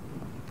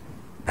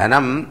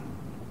 Dhanam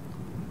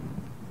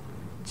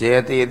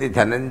Jayati iti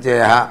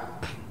Dhananjaya,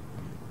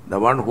 the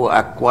one who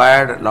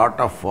acquired a lot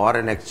of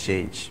foreign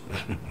exchange.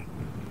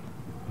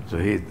 So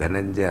he is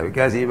Dhananjaya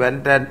because he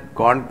went and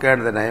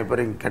conquered the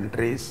neighboring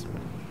countries.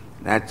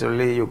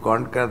 Naturally, you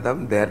conquer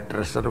them, their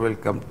treasury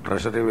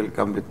will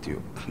come with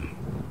you.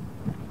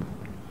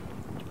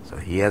 So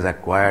he has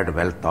acquired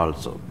wealth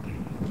also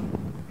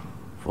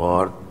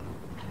for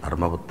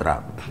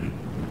Dharmaputra.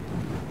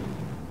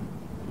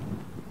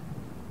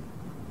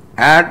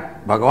 And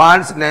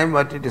Bhagavan's name,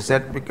 what it is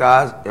said,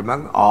 because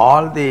among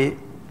all the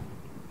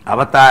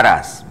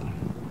avatars,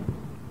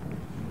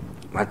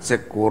 Matsya,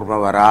 Kurma,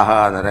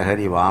 Varaha,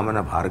 Narahari,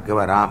 Vamana,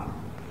 Bhargava, Ram,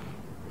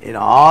 in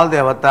all the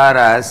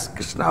avatars,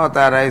 Krishna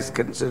avatara is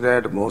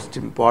considered most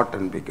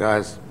important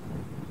because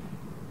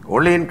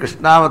only in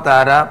Krishna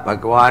avatara,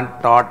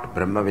 Bhagavan taught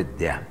Brahma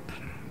Vidya.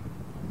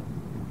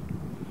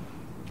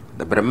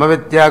 The Brahma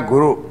Vidya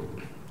Guru,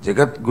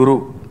 Jagat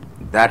Guru,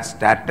 that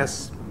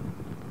status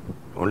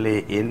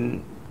only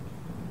in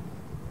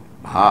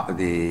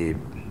the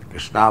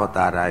Krishna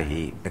avatara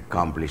he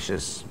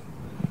accomplishes.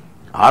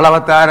 All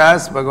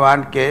avatars,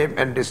 Bhagavan came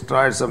and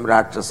destroyed some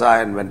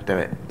Rakshasa and went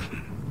away.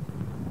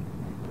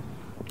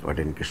 But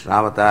in Krishna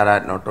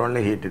avatara, not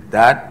only he did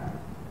that,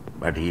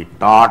 but he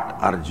taught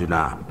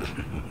Arjuna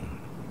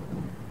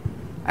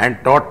and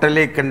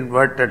totally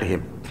converted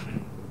him.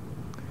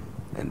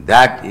 And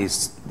that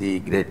is the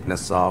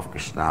greatness of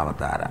Krishna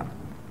avatara.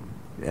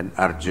 Then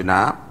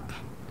Arjuna,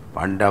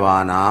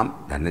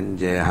 Pandavanam,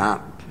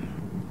 Dhananjaya,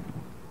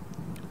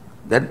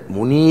 then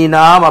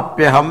Muninam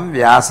Apyaham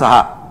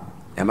Vyasaha.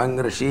 Among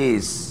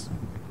rishis,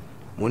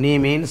 Muni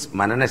means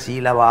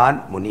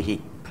Mananasilavan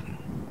Munihi,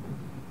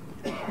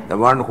 the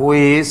one who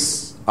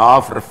is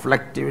of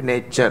reflective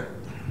nature.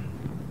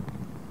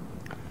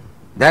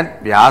 Then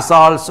Vyasa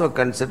also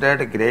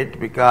considered great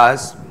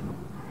because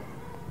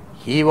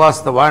he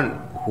was the one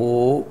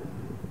who,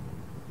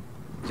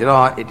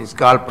 it is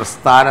called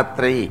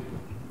Prasthanatrayi.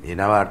 In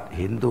our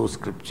Hindu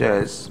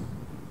scriptures,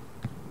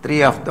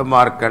 3 of them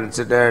are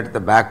considered the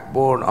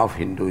backbone of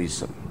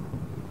Hinduism,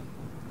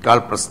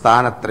 called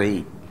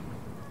Prasthanatrayi: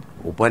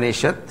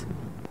 Upanishad,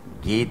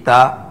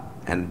 Gita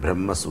and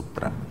Brahma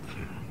Sutra.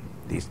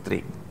 These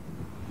 3.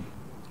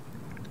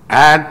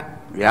 And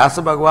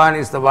Vyasa Bhagavan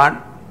is the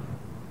one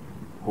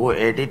who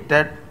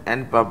edited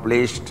and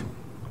published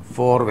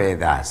 4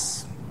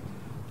 Vedas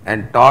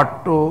and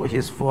taught to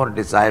his 4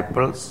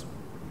 disciples.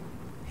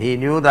 He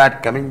knew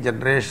that coming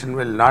generation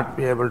will not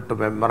be able to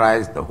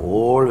memorize the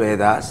whole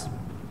Vedas.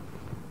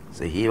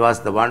 So he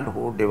was the one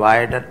who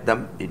divided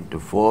them into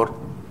 4,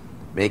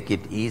 make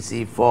it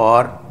easy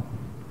for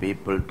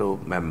people to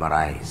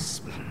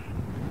memorize.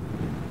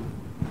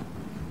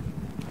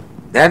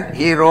 Then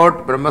he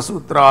wrote Brahma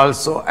Sutra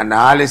also,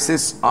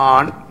 analysis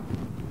on,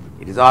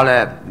 it is all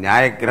a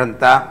Nyaya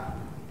Grantha,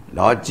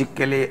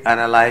 logically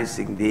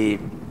analyzing the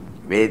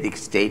Vedic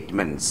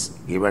statements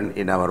given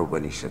in our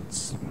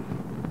Upanishads.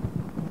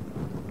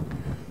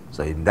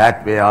 So in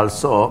that way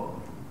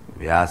also,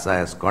 Vyasa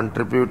has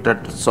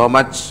contributed so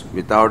much.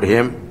 Without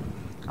him,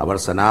 our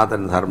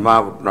Sanatana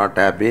Dharma would not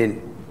have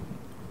been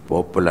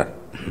popular.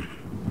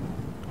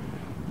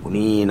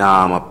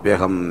 Muninam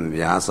Apyaham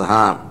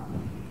Vyasaha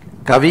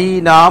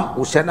Kavinam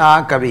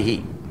Ushana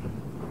Kavihi.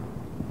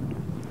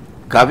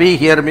 Kavi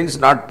here means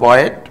not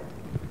poet.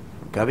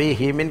 Kavi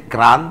he means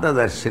Kranta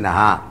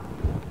Darshinaha,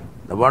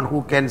 the one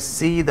who can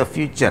see the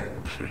future,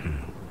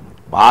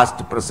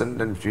 past,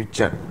 present and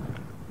future.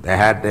 They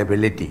had the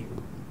ability.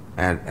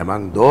 And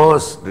among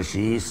those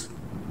rishis,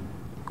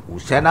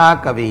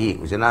 Ushana Kavihi,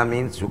 Ushana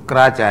means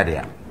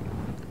Shukracharya.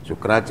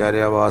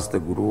 Shukracharya was the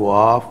guru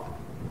of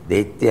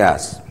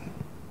Daityas.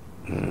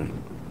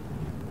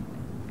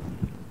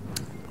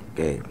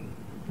 Okay,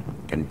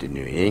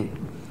 continuing.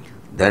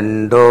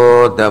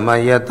 Dando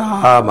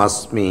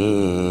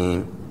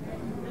Damayatamasmi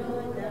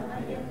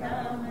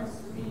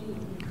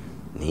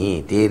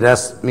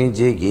Nitirasmi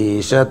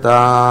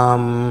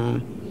Jigishatam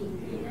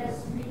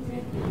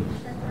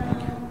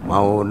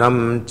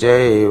Maunam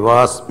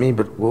Chaivasmi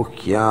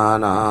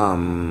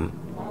Guhyanam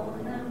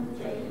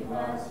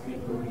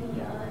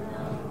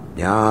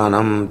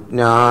Jnanam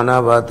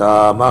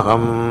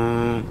Jnanavatamaham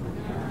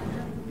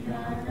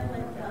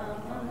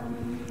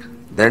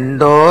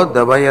Dando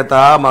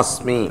Davayatam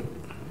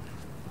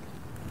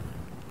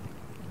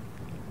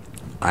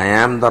I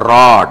am the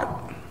rod,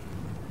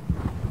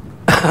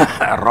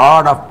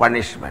 rod of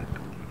punishment.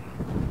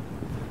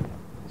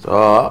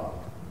 So,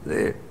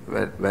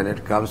 when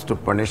it comes to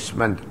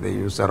punishment, they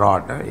use a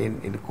rod.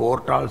 In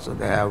court also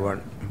they have one,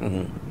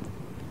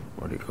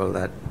 what do you call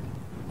that?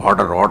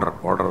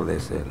 Order they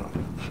say. No?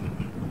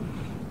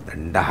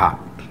 Dandaha.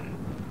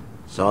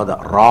 So the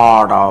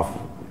rod of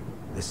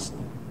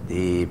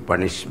the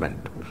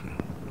punishment.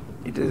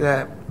 It is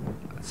a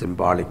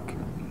symbolic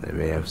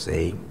way of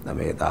saying,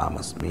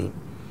 Damayatam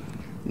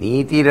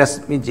Niti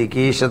Rasmi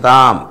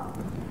Jikishatam.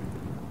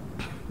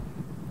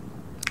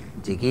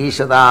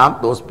 Jikishatam,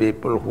 those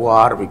people who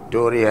are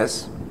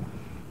victorious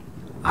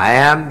I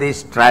am the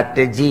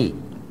strategy,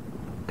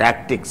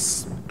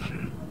 tactics,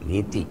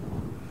 niti.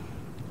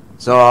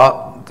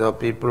 So, the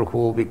people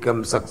who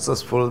become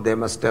successful, they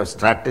must have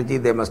strategy,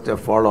 they must have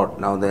followed.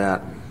 Now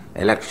their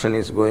election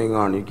is going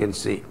on, you can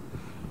see.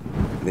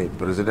 The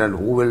president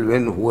who will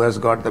win, who has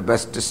got the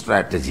best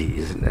strategy,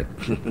 isn't it?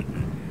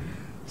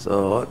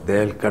 So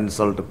they'll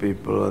consult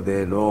people,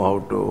 they know how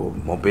to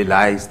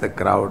mobilize the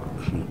crowd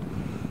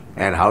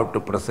and how to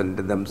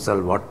present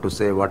themselves, what to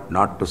say, what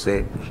not to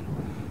say.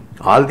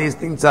 All these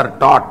things are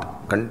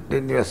taught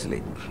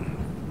continuously.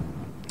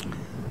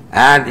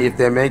 And if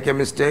they make a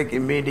mistake,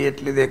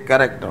 immediately they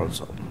correct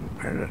also.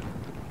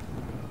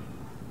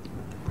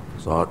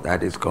 So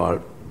that is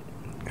called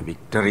a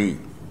victory.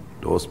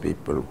 Those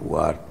people who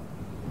are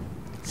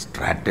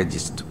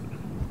strategists.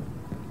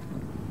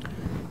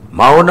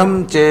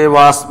 Maunam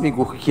chevasmi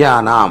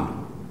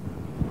guhyanam.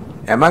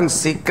 Among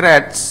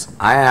secrets,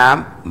 I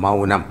am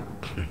maunam.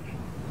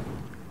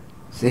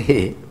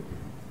 See,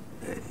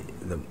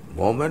 the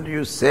moment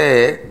you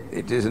say,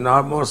 it is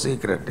not more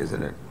secret,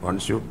 isn't it?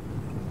 Once you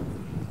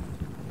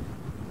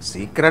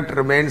secret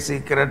remains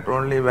secret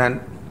only when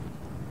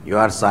you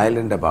are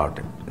silent about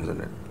it,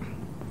 isn't it?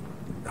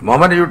 The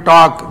moment you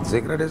talk, the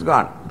secret is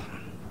gone.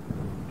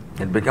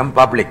 It becomes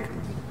public.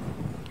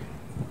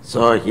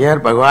 So here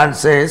Bhagavan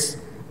says,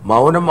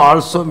 Maunam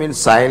also means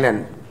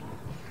silent.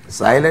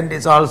 Silent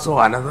is also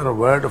another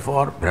word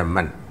for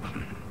Brahman.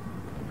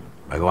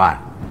 Bhagavan.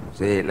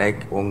 See,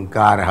 like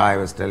Onkara, I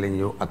was telling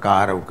you,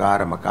 Akara,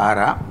 Ukara,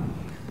 Makara.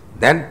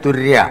 Then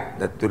Turya.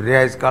 The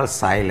Turya is called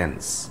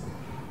silence.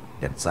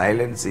 That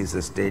silence is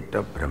a state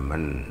of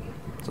Brahman.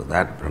 So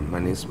that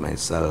Brahman is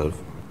myself.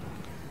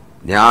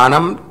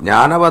 Jnanam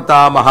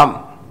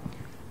Jnanavatamaham.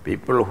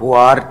 People who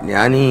are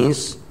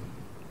jnanis,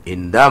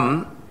 in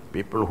them,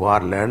 people who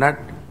are learned,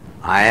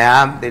 I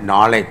am the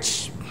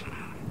knowledge.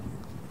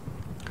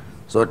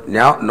 So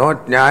now no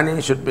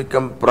jnani should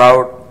become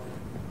proud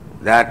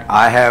that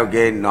I have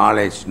gained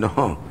knowledge.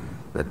 No,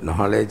 that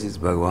knowledge is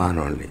Bhagavan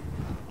only.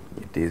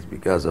 It is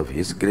because of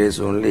His grace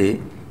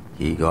only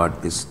he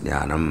got this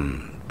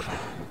jnanam.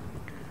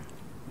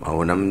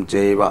 Maunam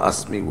chaiva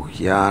asmi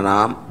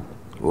guhyanam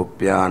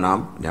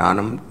gopyanam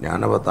jnanam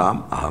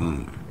jnanavatam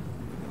aham.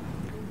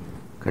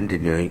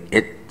 Continuing.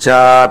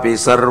 Etchapi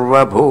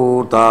sarva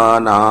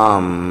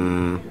bhutanam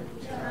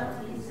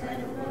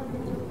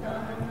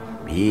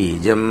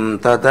bijam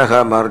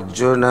tataham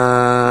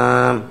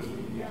arjuna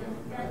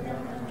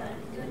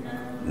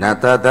na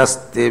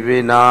tadasti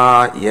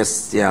vina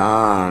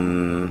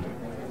yasyan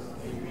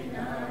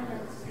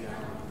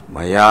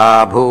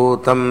maya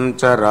bhutam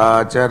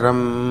characharam.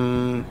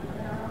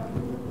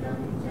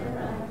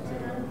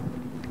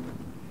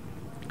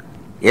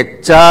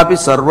 Etchapi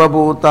sarva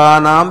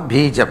bhutanam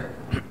bijam.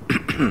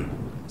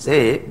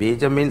 Say,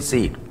 bija means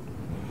seed.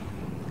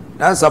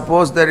 Now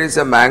suppose there is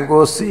a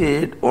mango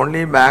seed,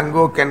 only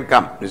mango can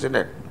come, isn't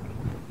it?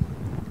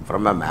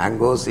 From a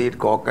mango seed,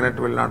 coconut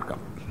will not come.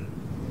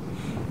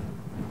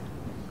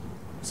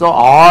 So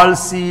all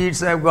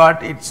seeds have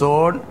got its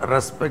own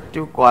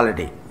respective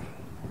quality.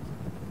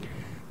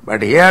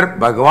 But here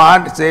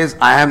Bhagavan says,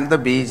 I am the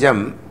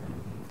bijam,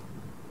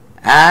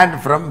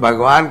 and from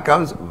Bhagavan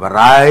comes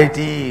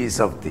varieties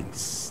of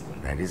things.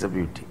 That is a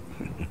beauty.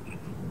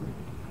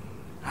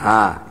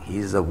 He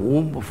is the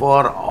womb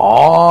for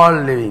all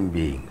living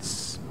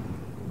beings.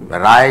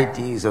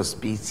 Varieties of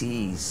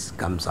species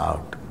comes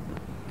out.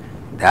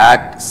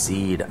 That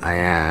seed I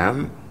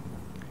am.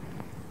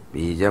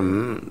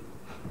 Bijam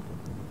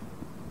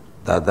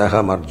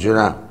tadaham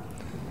arjuna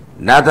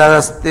na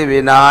tadasti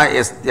vina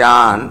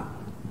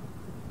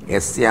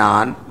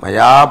yasyan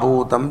maya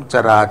bhutam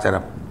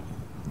characharam.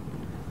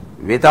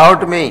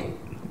 Without me,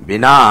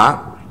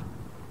 vina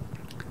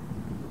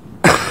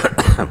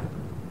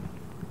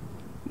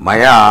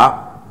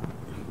Maya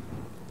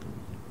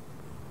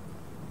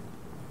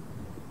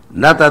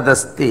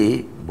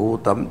natadasti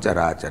bhutam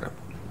characharam.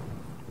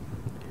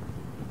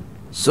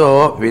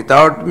 So,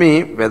 without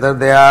me, whether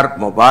they are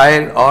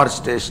mobile or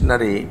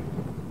stationary,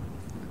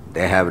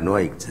 they have no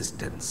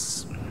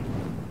existence.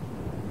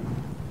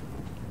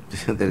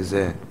 There is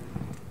a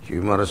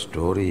humorous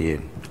story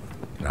in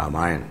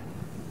Ramayana.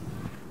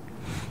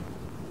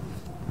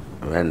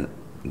 When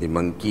the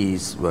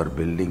monkeys were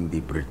building the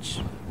bridge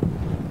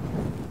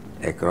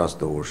across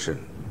the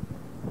ocean,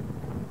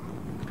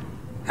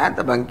 and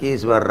the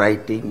monkeys were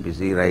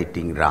busy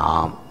writing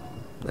Ram,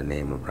 the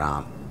name of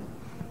Ram.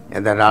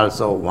 And then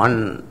also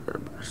one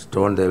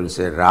stone they will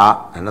say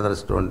Ra, another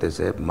stone they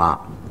say Ma.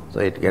 So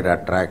it get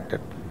attracted,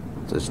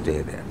 so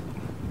stay there.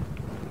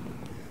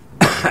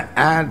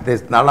 And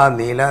this Nala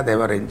Neela, they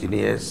were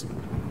engineers.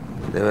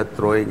 They were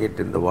throwing it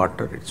in the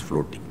water, it's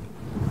floating.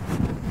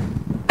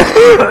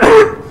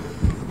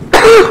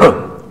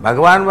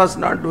 Bhagavan was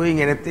not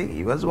doing anything,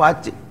 he was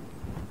watching.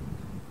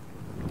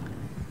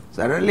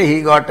 Suddenly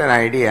he got an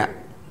idea.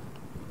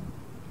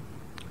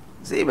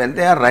 See, when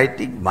they are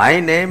writing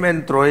my name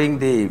and throwing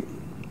the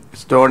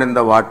stone in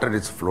the water,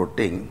 it's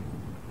floating.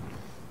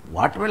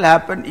 What will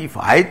happen if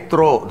I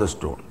throw the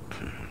stone?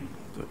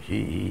 So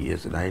he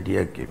has an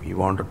idea came. He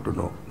wanted to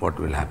know what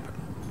will happen.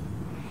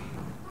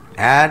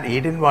 And he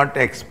didn't want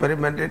to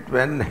experiment it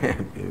when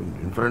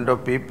in front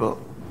of people.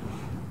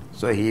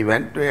 So he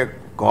went to a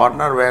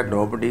corner where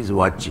nobody is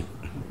watching.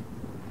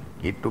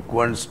 He took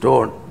one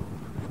stone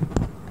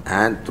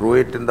and threw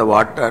it in the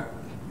water,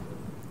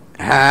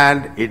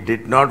 and it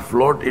did not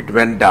float, it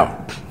went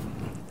down.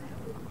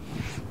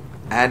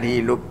 And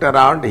he looked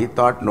around, he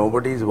thought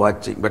nobody is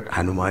watching, but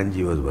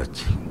Hanumanji was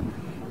watching.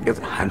 Because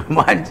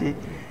Hanumanji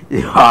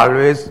is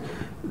always,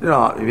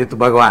 with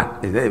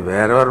Bhagavan.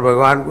 Wherever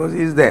Bhagavan goes,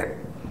 he is there.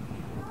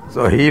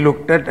 So he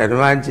looked at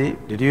Hanumanji,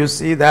 did you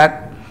see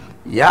that?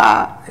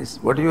 Yeah,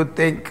 what do you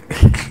think?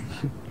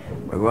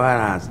 Bhagavan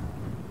asked.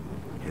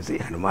 You see,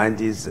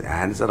 Hanumanji's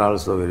answer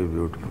also very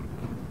beautiful.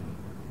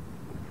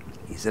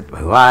 He said,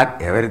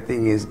 Bhagavan,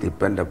 everything is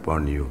depend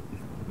upon you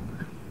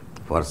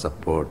for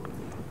support.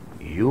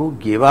 You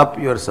give up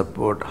your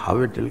support,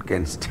 how it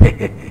can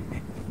stay?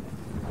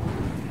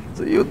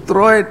 So you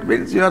throw it,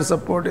 means your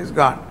support is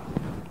gone.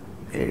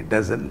 It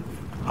doesn't,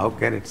 how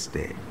can it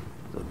stay?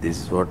 So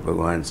this is what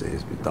Bhagavan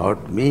says,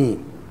 without me,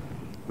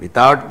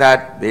 without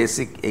that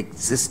basic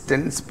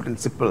existence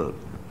principle,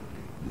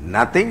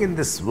 nothing in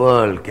this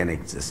world can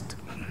exist.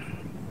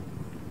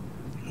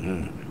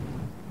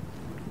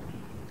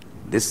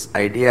 This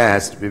idea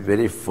has to be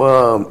very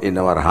firm in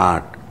our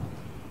heart,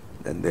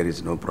 then there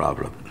is no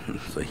problem.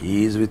 So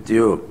he is with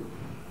you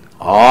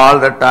all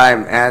the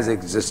time as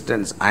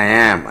existence. I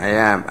am, I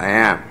am, I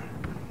am.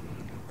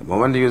 The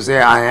moment you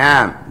say I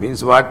am,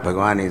 means what?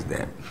 Bhagavan is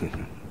there.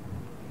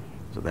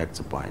 So that's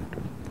the point.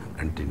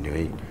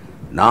 Continuing.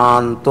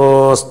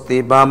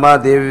 Nantosti mama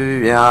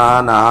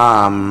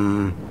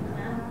divyanam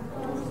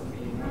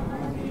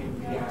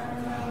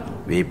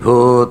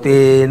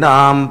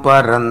vibhutinam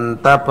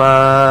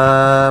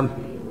parantapa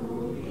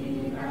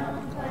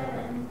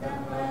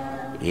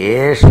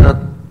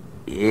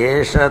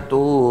Esha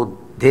tu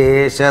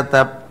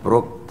deshata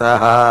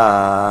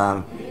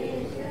pruktaha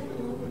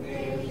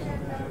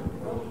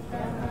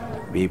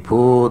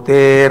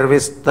vibhuter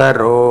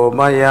vistaro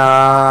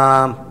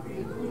maya.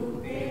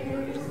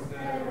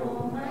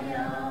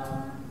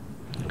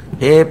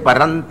 Hey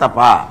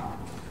Parantapa.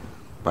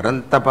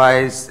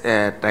 Parantapa is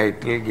a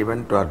title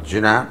given to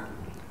Arjuna,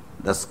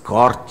 the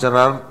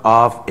scorcher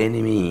of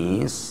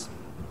enemies.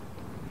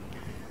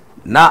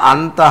 Na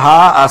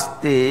antaha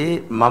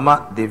asti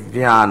mama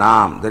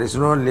divyanam. There is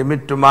no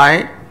limit to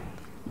my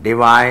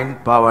divine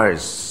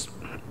powers.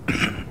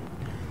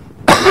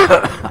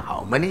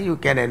 How many you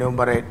can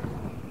enumerate?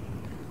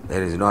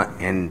 There is no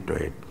end to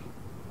it.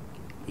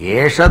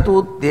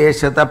 Yeshatu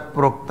deshata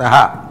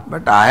proktaha.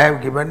 But I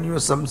have given you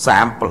some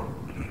sample.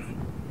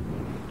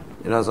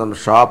 Some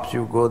shops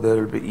you go, there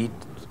will be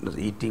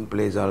eating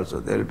place also.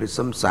 There will be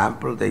some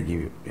sample they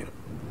give you.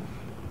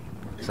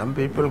 Some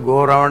people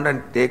go around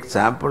and take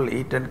sample,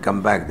 eat and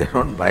come back. They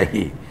don't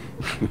buy.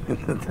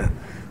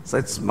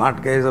 Such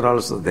smart guys are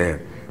also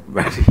there.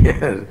 But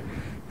here,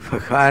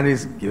 Bhagavan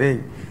is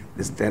giving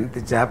this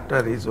 10th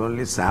chapter is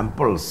only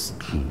samples.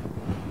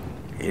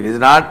 It is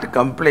not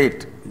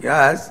complete.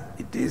 Yes,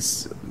 it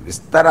is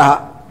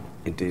vistaraha.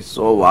 It is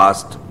so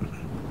vast.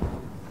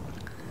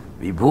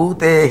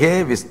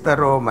 Vibhutehe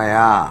vistaro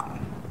maya.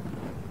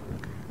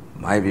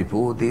 My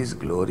vibhutis,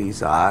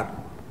 glories are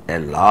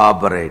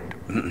elaborate.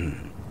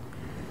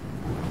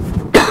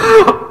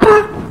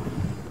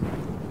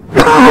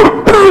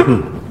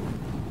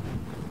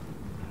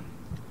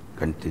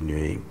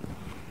 Continuing.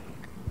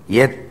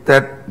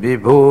 Yettat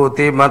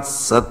vibhuti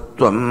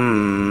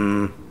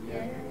matsattvam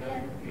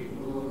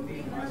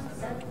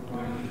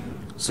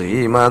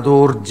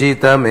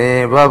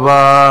Srimadurjitameva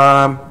va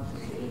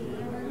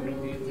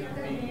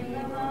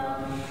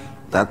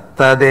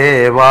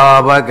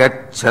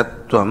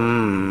Tattadevavagachatvam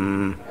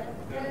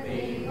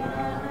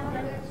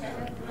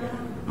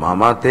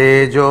Mama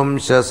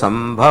tejomsha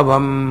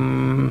sambhavam.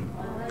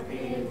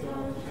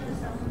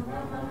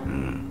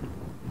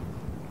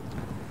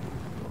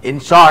 In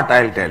short,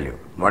 I'll tell you.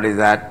 What is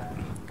that?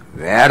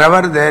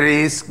 Wherever there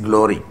is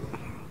glory,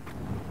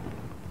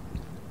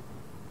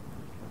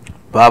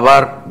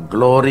 power,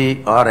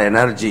 glory or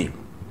energy,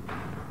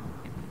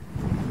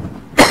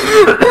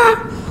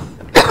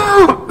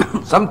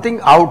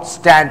 something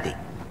outstanding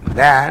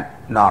than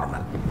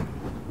normal.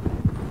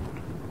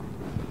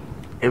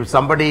 If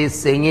somebody is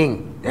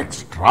singing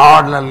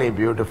extraordinarily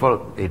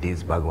beautiful, it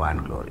is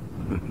Bhagavan glory.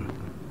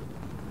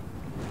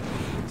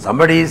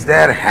 Somebody is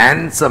there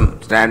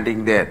handsome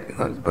standing there,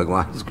 it's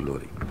Bhagavan's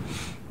glory.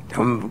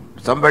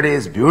 Somebody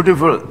is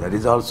beautiful, that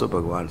is also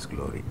Bhagavan's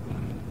glory.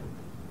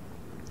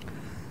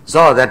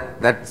 So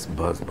that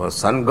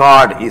sun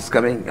god is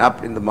coming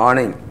up in the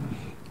morning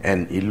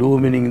and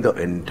illumining the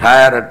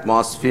entire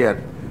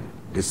atmosphere,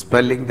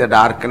 dispelling the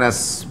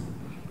darkness,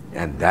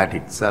 and that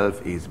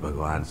itself is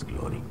Bhagavan's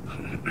glory.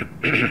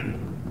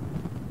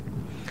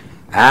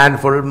 And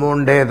full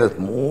moon day, the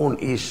moon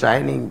is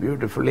shining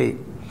beautifully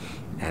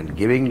and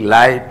giving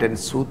light and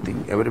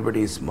soothing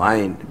everybody's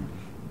mind.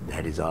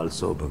 That is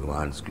also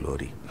Bhagavan's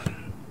glory.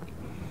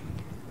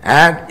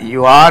 and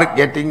you are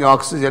getting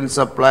oxygen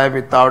supply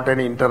without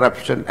any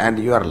interruption, and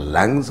your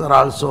lungs are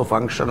also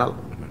functional.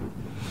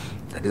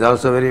 That is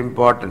also very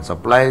important.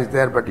 Supply is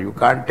there, but you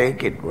can't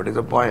take it. What is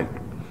the point?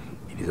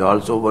 It is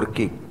also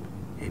working.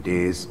 It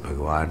is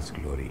Bhagavan's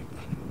glory.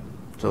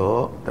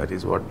 So that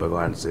is what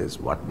Bhagavan says.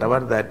 Whatever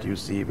that you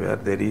see, where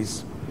there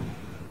is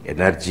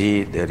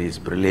energy, there is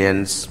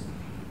brilliance,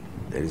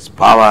 there is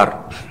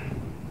power,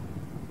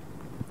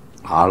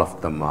 all of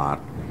them are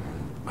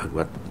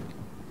Bhagavad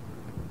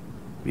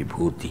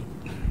Vibhuti.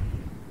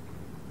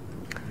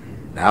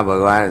 Now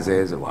Bhagavan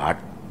says, what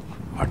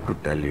to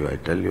tell you? I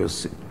tell you,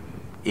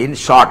 in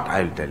short,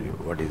 I will tell you.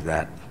 What is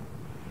that?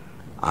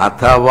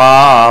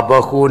 Athava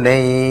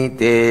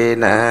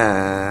bahunaitena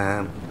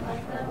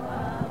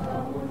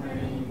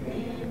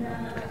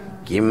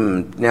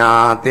kim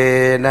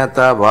jnatena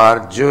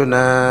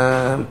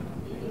tavarjuna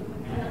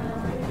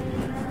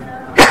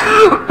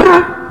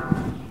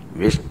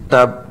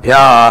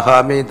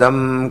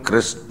vishtabhyahamidam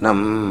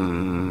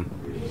krishnam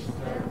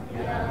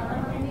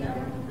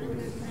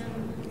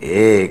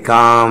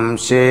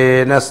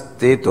ekamshena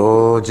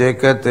stito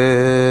jagat.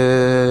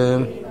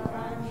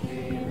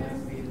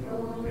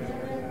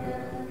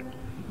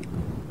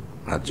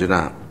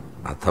 Arjuna,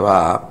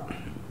 Athava,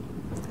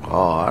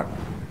 or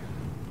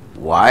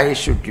why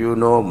should you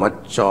know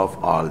much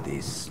of all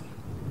this?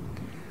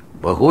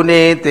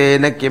 Bahune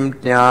tena kim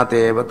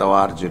jnateva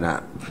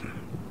tavarjuna.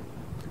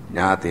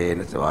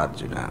 Jnatena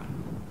tavarjuna.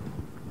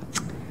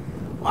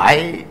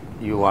 Why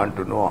you want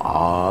to know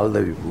all the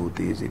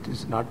vibhutis? It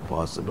is not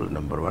possible,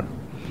 number one.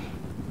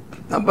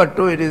 Number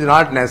two, it is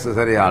not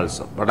necessary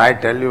also. But I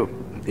tell you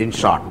in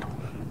short.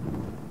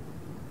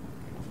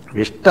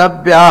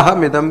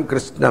 Vishtabhyaham idam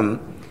krishnam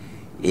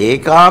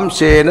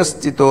ekamshena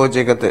stito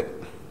jagat.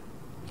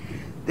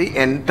 The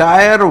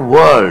entire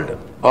world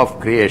of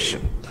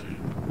creation,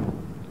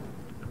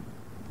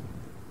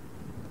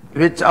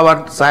 which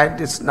our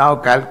scientists now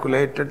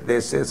calculated,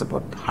 they say is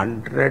about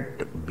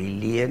 100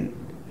 billion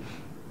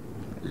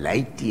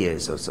light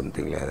years or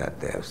something like that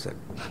they have said.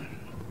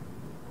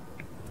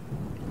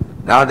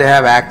 Now they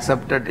have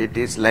accepted it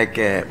is like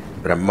a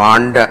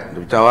Brahmanda,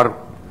 which our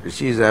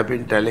rishis have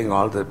been telling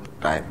all the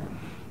time.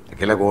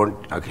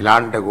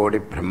 Akhilanda Godi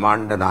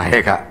Brahmanda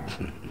Nayaka.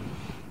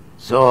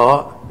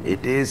 So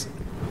it is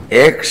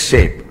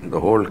egg-shaped. The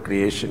whole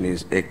creation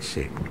is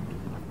egg-shaped.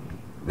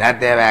 That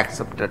they have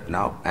accepted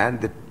now,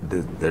 and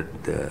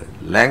the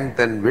length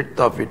and width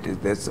of it is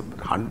there's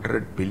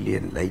 100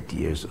 billion light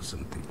years or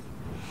something.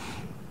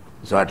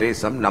 So at least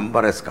some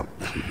number has come.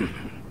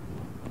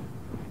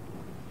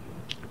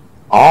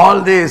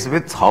 All this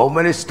with how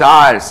many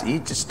stars?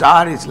 Each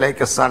star is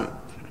like a sun.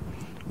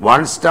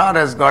 One star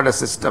has got a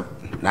system,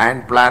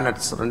 9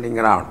 planets running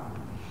around.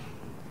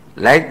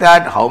 Like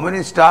that, how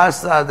many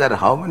stars are there?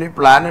 How many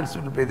planets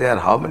will be there?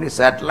 How many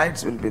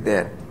satellites will be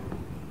there?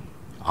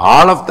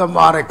 All of them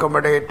are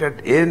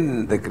accommodated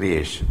in the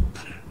creation.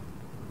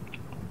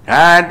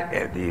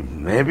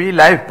 And maybe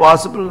life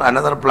possible,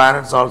 another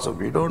planets also,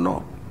 we don't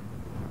know.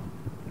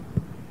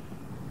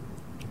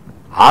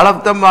 All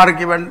of them are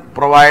given,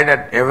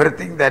 provided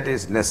everything that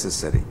is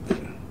necessary.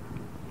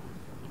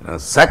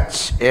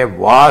 Such a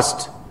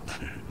vast,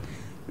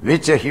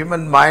 which a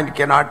human mind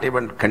cannot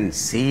even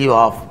conceive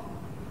of.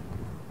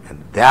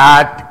 And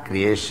that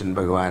creation,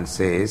 Bhagavan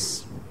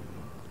says,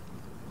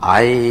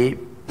 I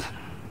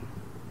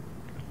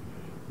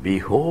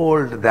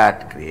behold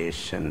that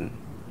creation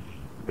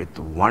with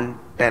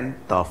 1/10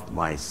 of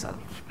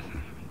myself.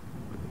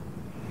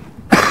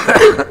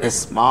 A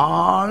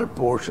small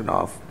portion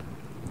of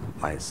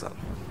myself.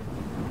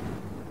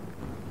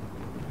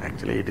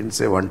 Actually, he didn't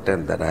say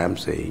 1/10 that I am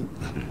saying.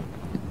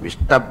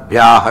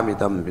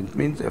 Vishtabhyahamidam, which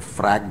means a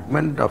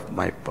fragment of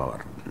my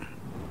power.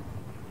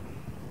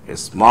 A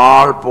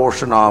small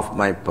portion of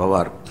my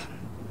power.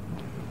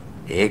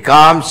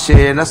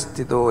 Ekamshena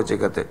stito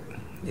jagat.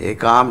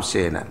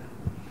 Ekamshena.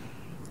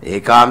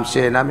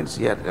 Ekamshena means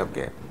here,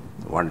 okay,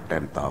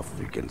 1/10 of,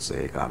 you can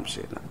say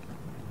Ekamshena.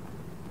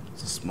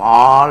 It's a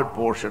small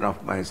portion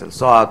of myself.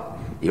 So,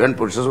 even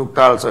Purusha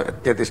Sukta also,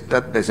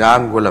 Atyatishtat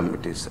Dashangulam,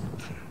 it is.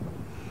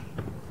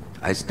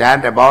 I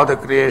stand above the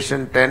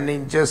creation, 10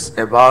 inches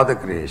above the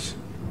creation.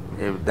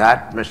 If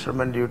that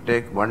measurement you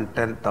take,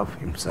 1/10 of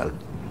himself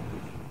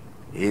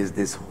is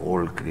this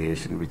whole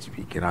creation which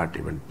we cannot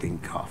even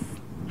think of.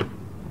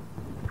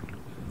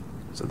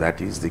 So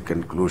that is the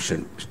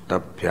conclusion.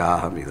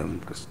 Ishtabhyahamidam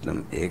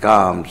krishnam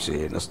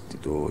ekamshena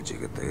stito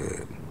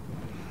jagate.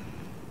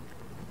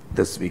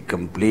 Thus we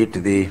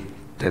complete the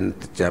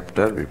 10th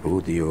chapter,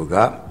 Vibhuti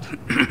Yoga.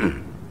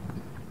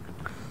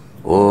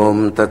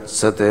 Om Tat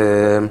Sat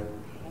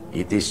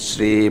iti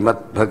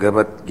Srimad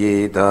Bhagavad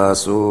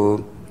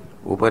Gitasu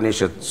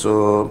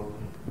Upanishatsu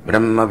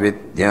Brahma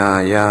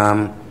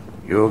Vidyayam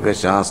Yoga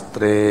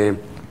Shastre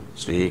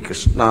Sri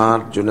Krishna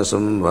Arjuna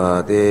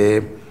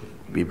Samvade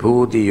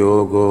Vibhuti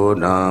Yogo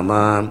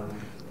Nama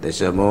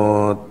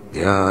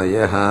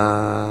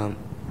Dashamodhyayaha.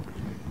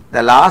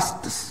 The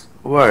last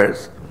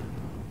verse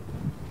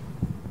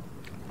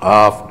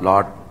of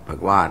Lord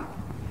Bhagavan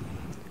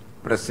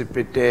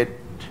precipitate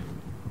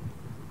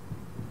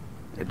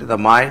into the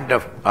mind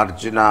of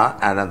Arjuna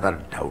another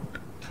doubt.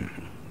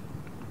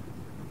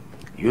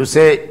 You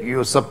say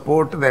you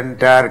support the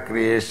entire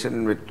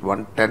creation with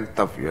 1/10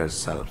 of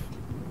yourself.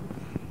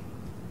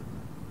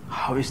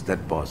 How is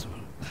that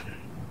possible?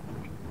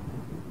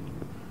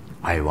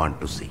 I want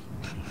to see.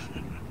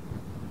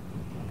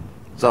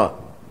 So,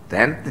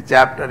 10th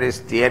chapter is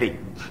theory.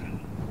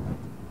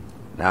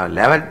 Now,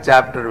 11th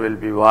chapter will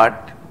be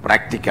what?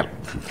 Practical.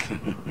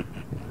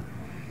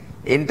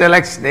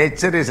 Intellect's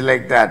nature is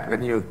like that.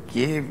 When you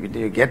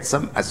get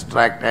some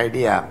abstract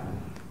idea,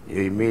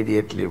 you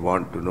immediately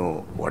want to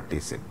know what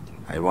is it.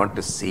 I want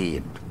to see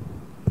it.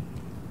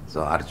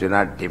 So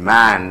Arjuna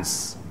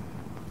demands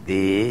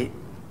the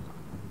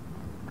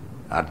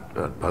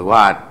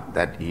Bhagavan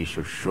that he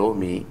should show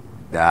me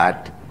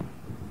that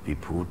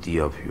vibhuti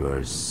of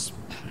yours.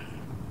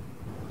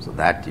 So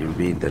that will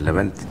be in the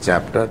 11th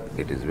chapter.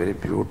 It is a very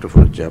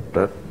beautiful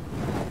chapter.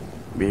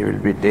 We will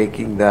be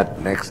taking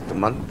that next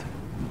month,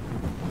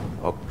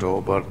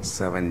 October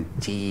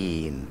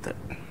 17th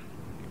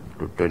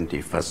to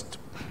 21st.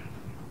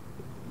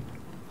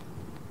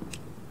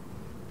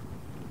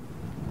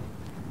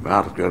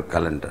 Mark your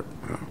calendar.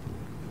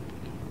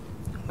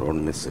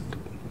 Don't miss it.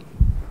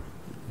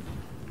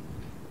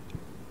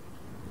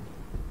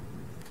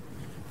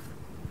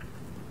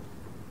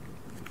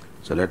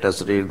 So let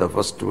us read the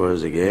first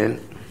verse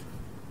again.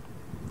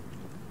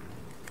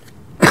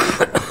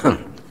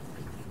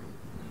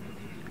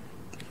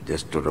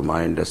 Just to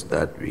remind us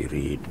that we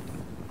read.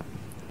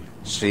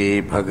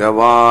 Shri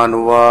Bhagavan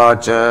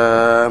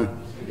Uvacha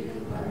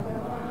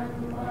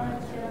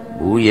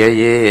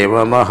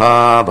Uyayeva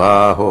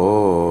Mahabaho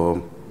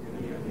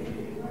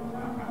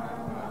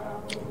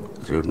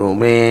Shrinu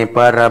me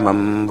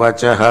paramam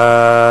vachaha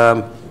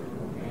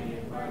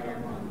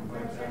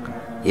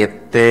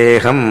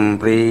Yatteham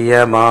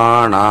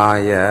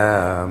priyamanaya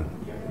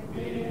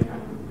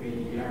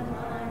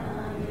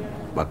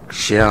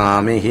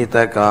Bhakshyami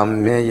hita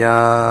kamyaya.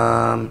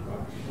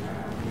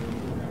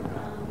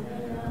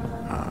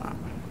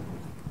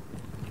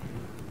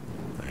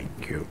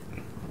 Thank you.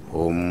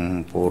 Om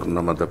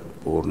Purnamada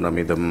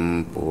Purnamidam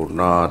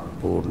Purnat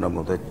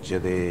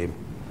Purnamudachyate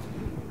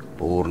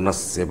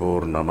Purnasya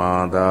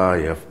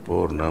Purnamadaya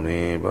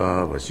Purnameva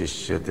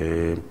Vasishyate.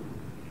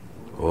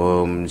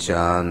 Om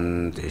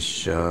Shanti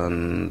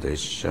Shanti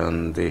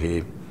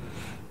Shanti.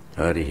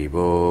 Harihi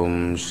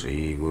Om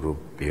Shri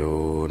Gurubhyo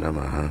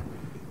Namaha.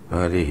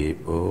 Harihi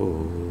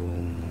Om.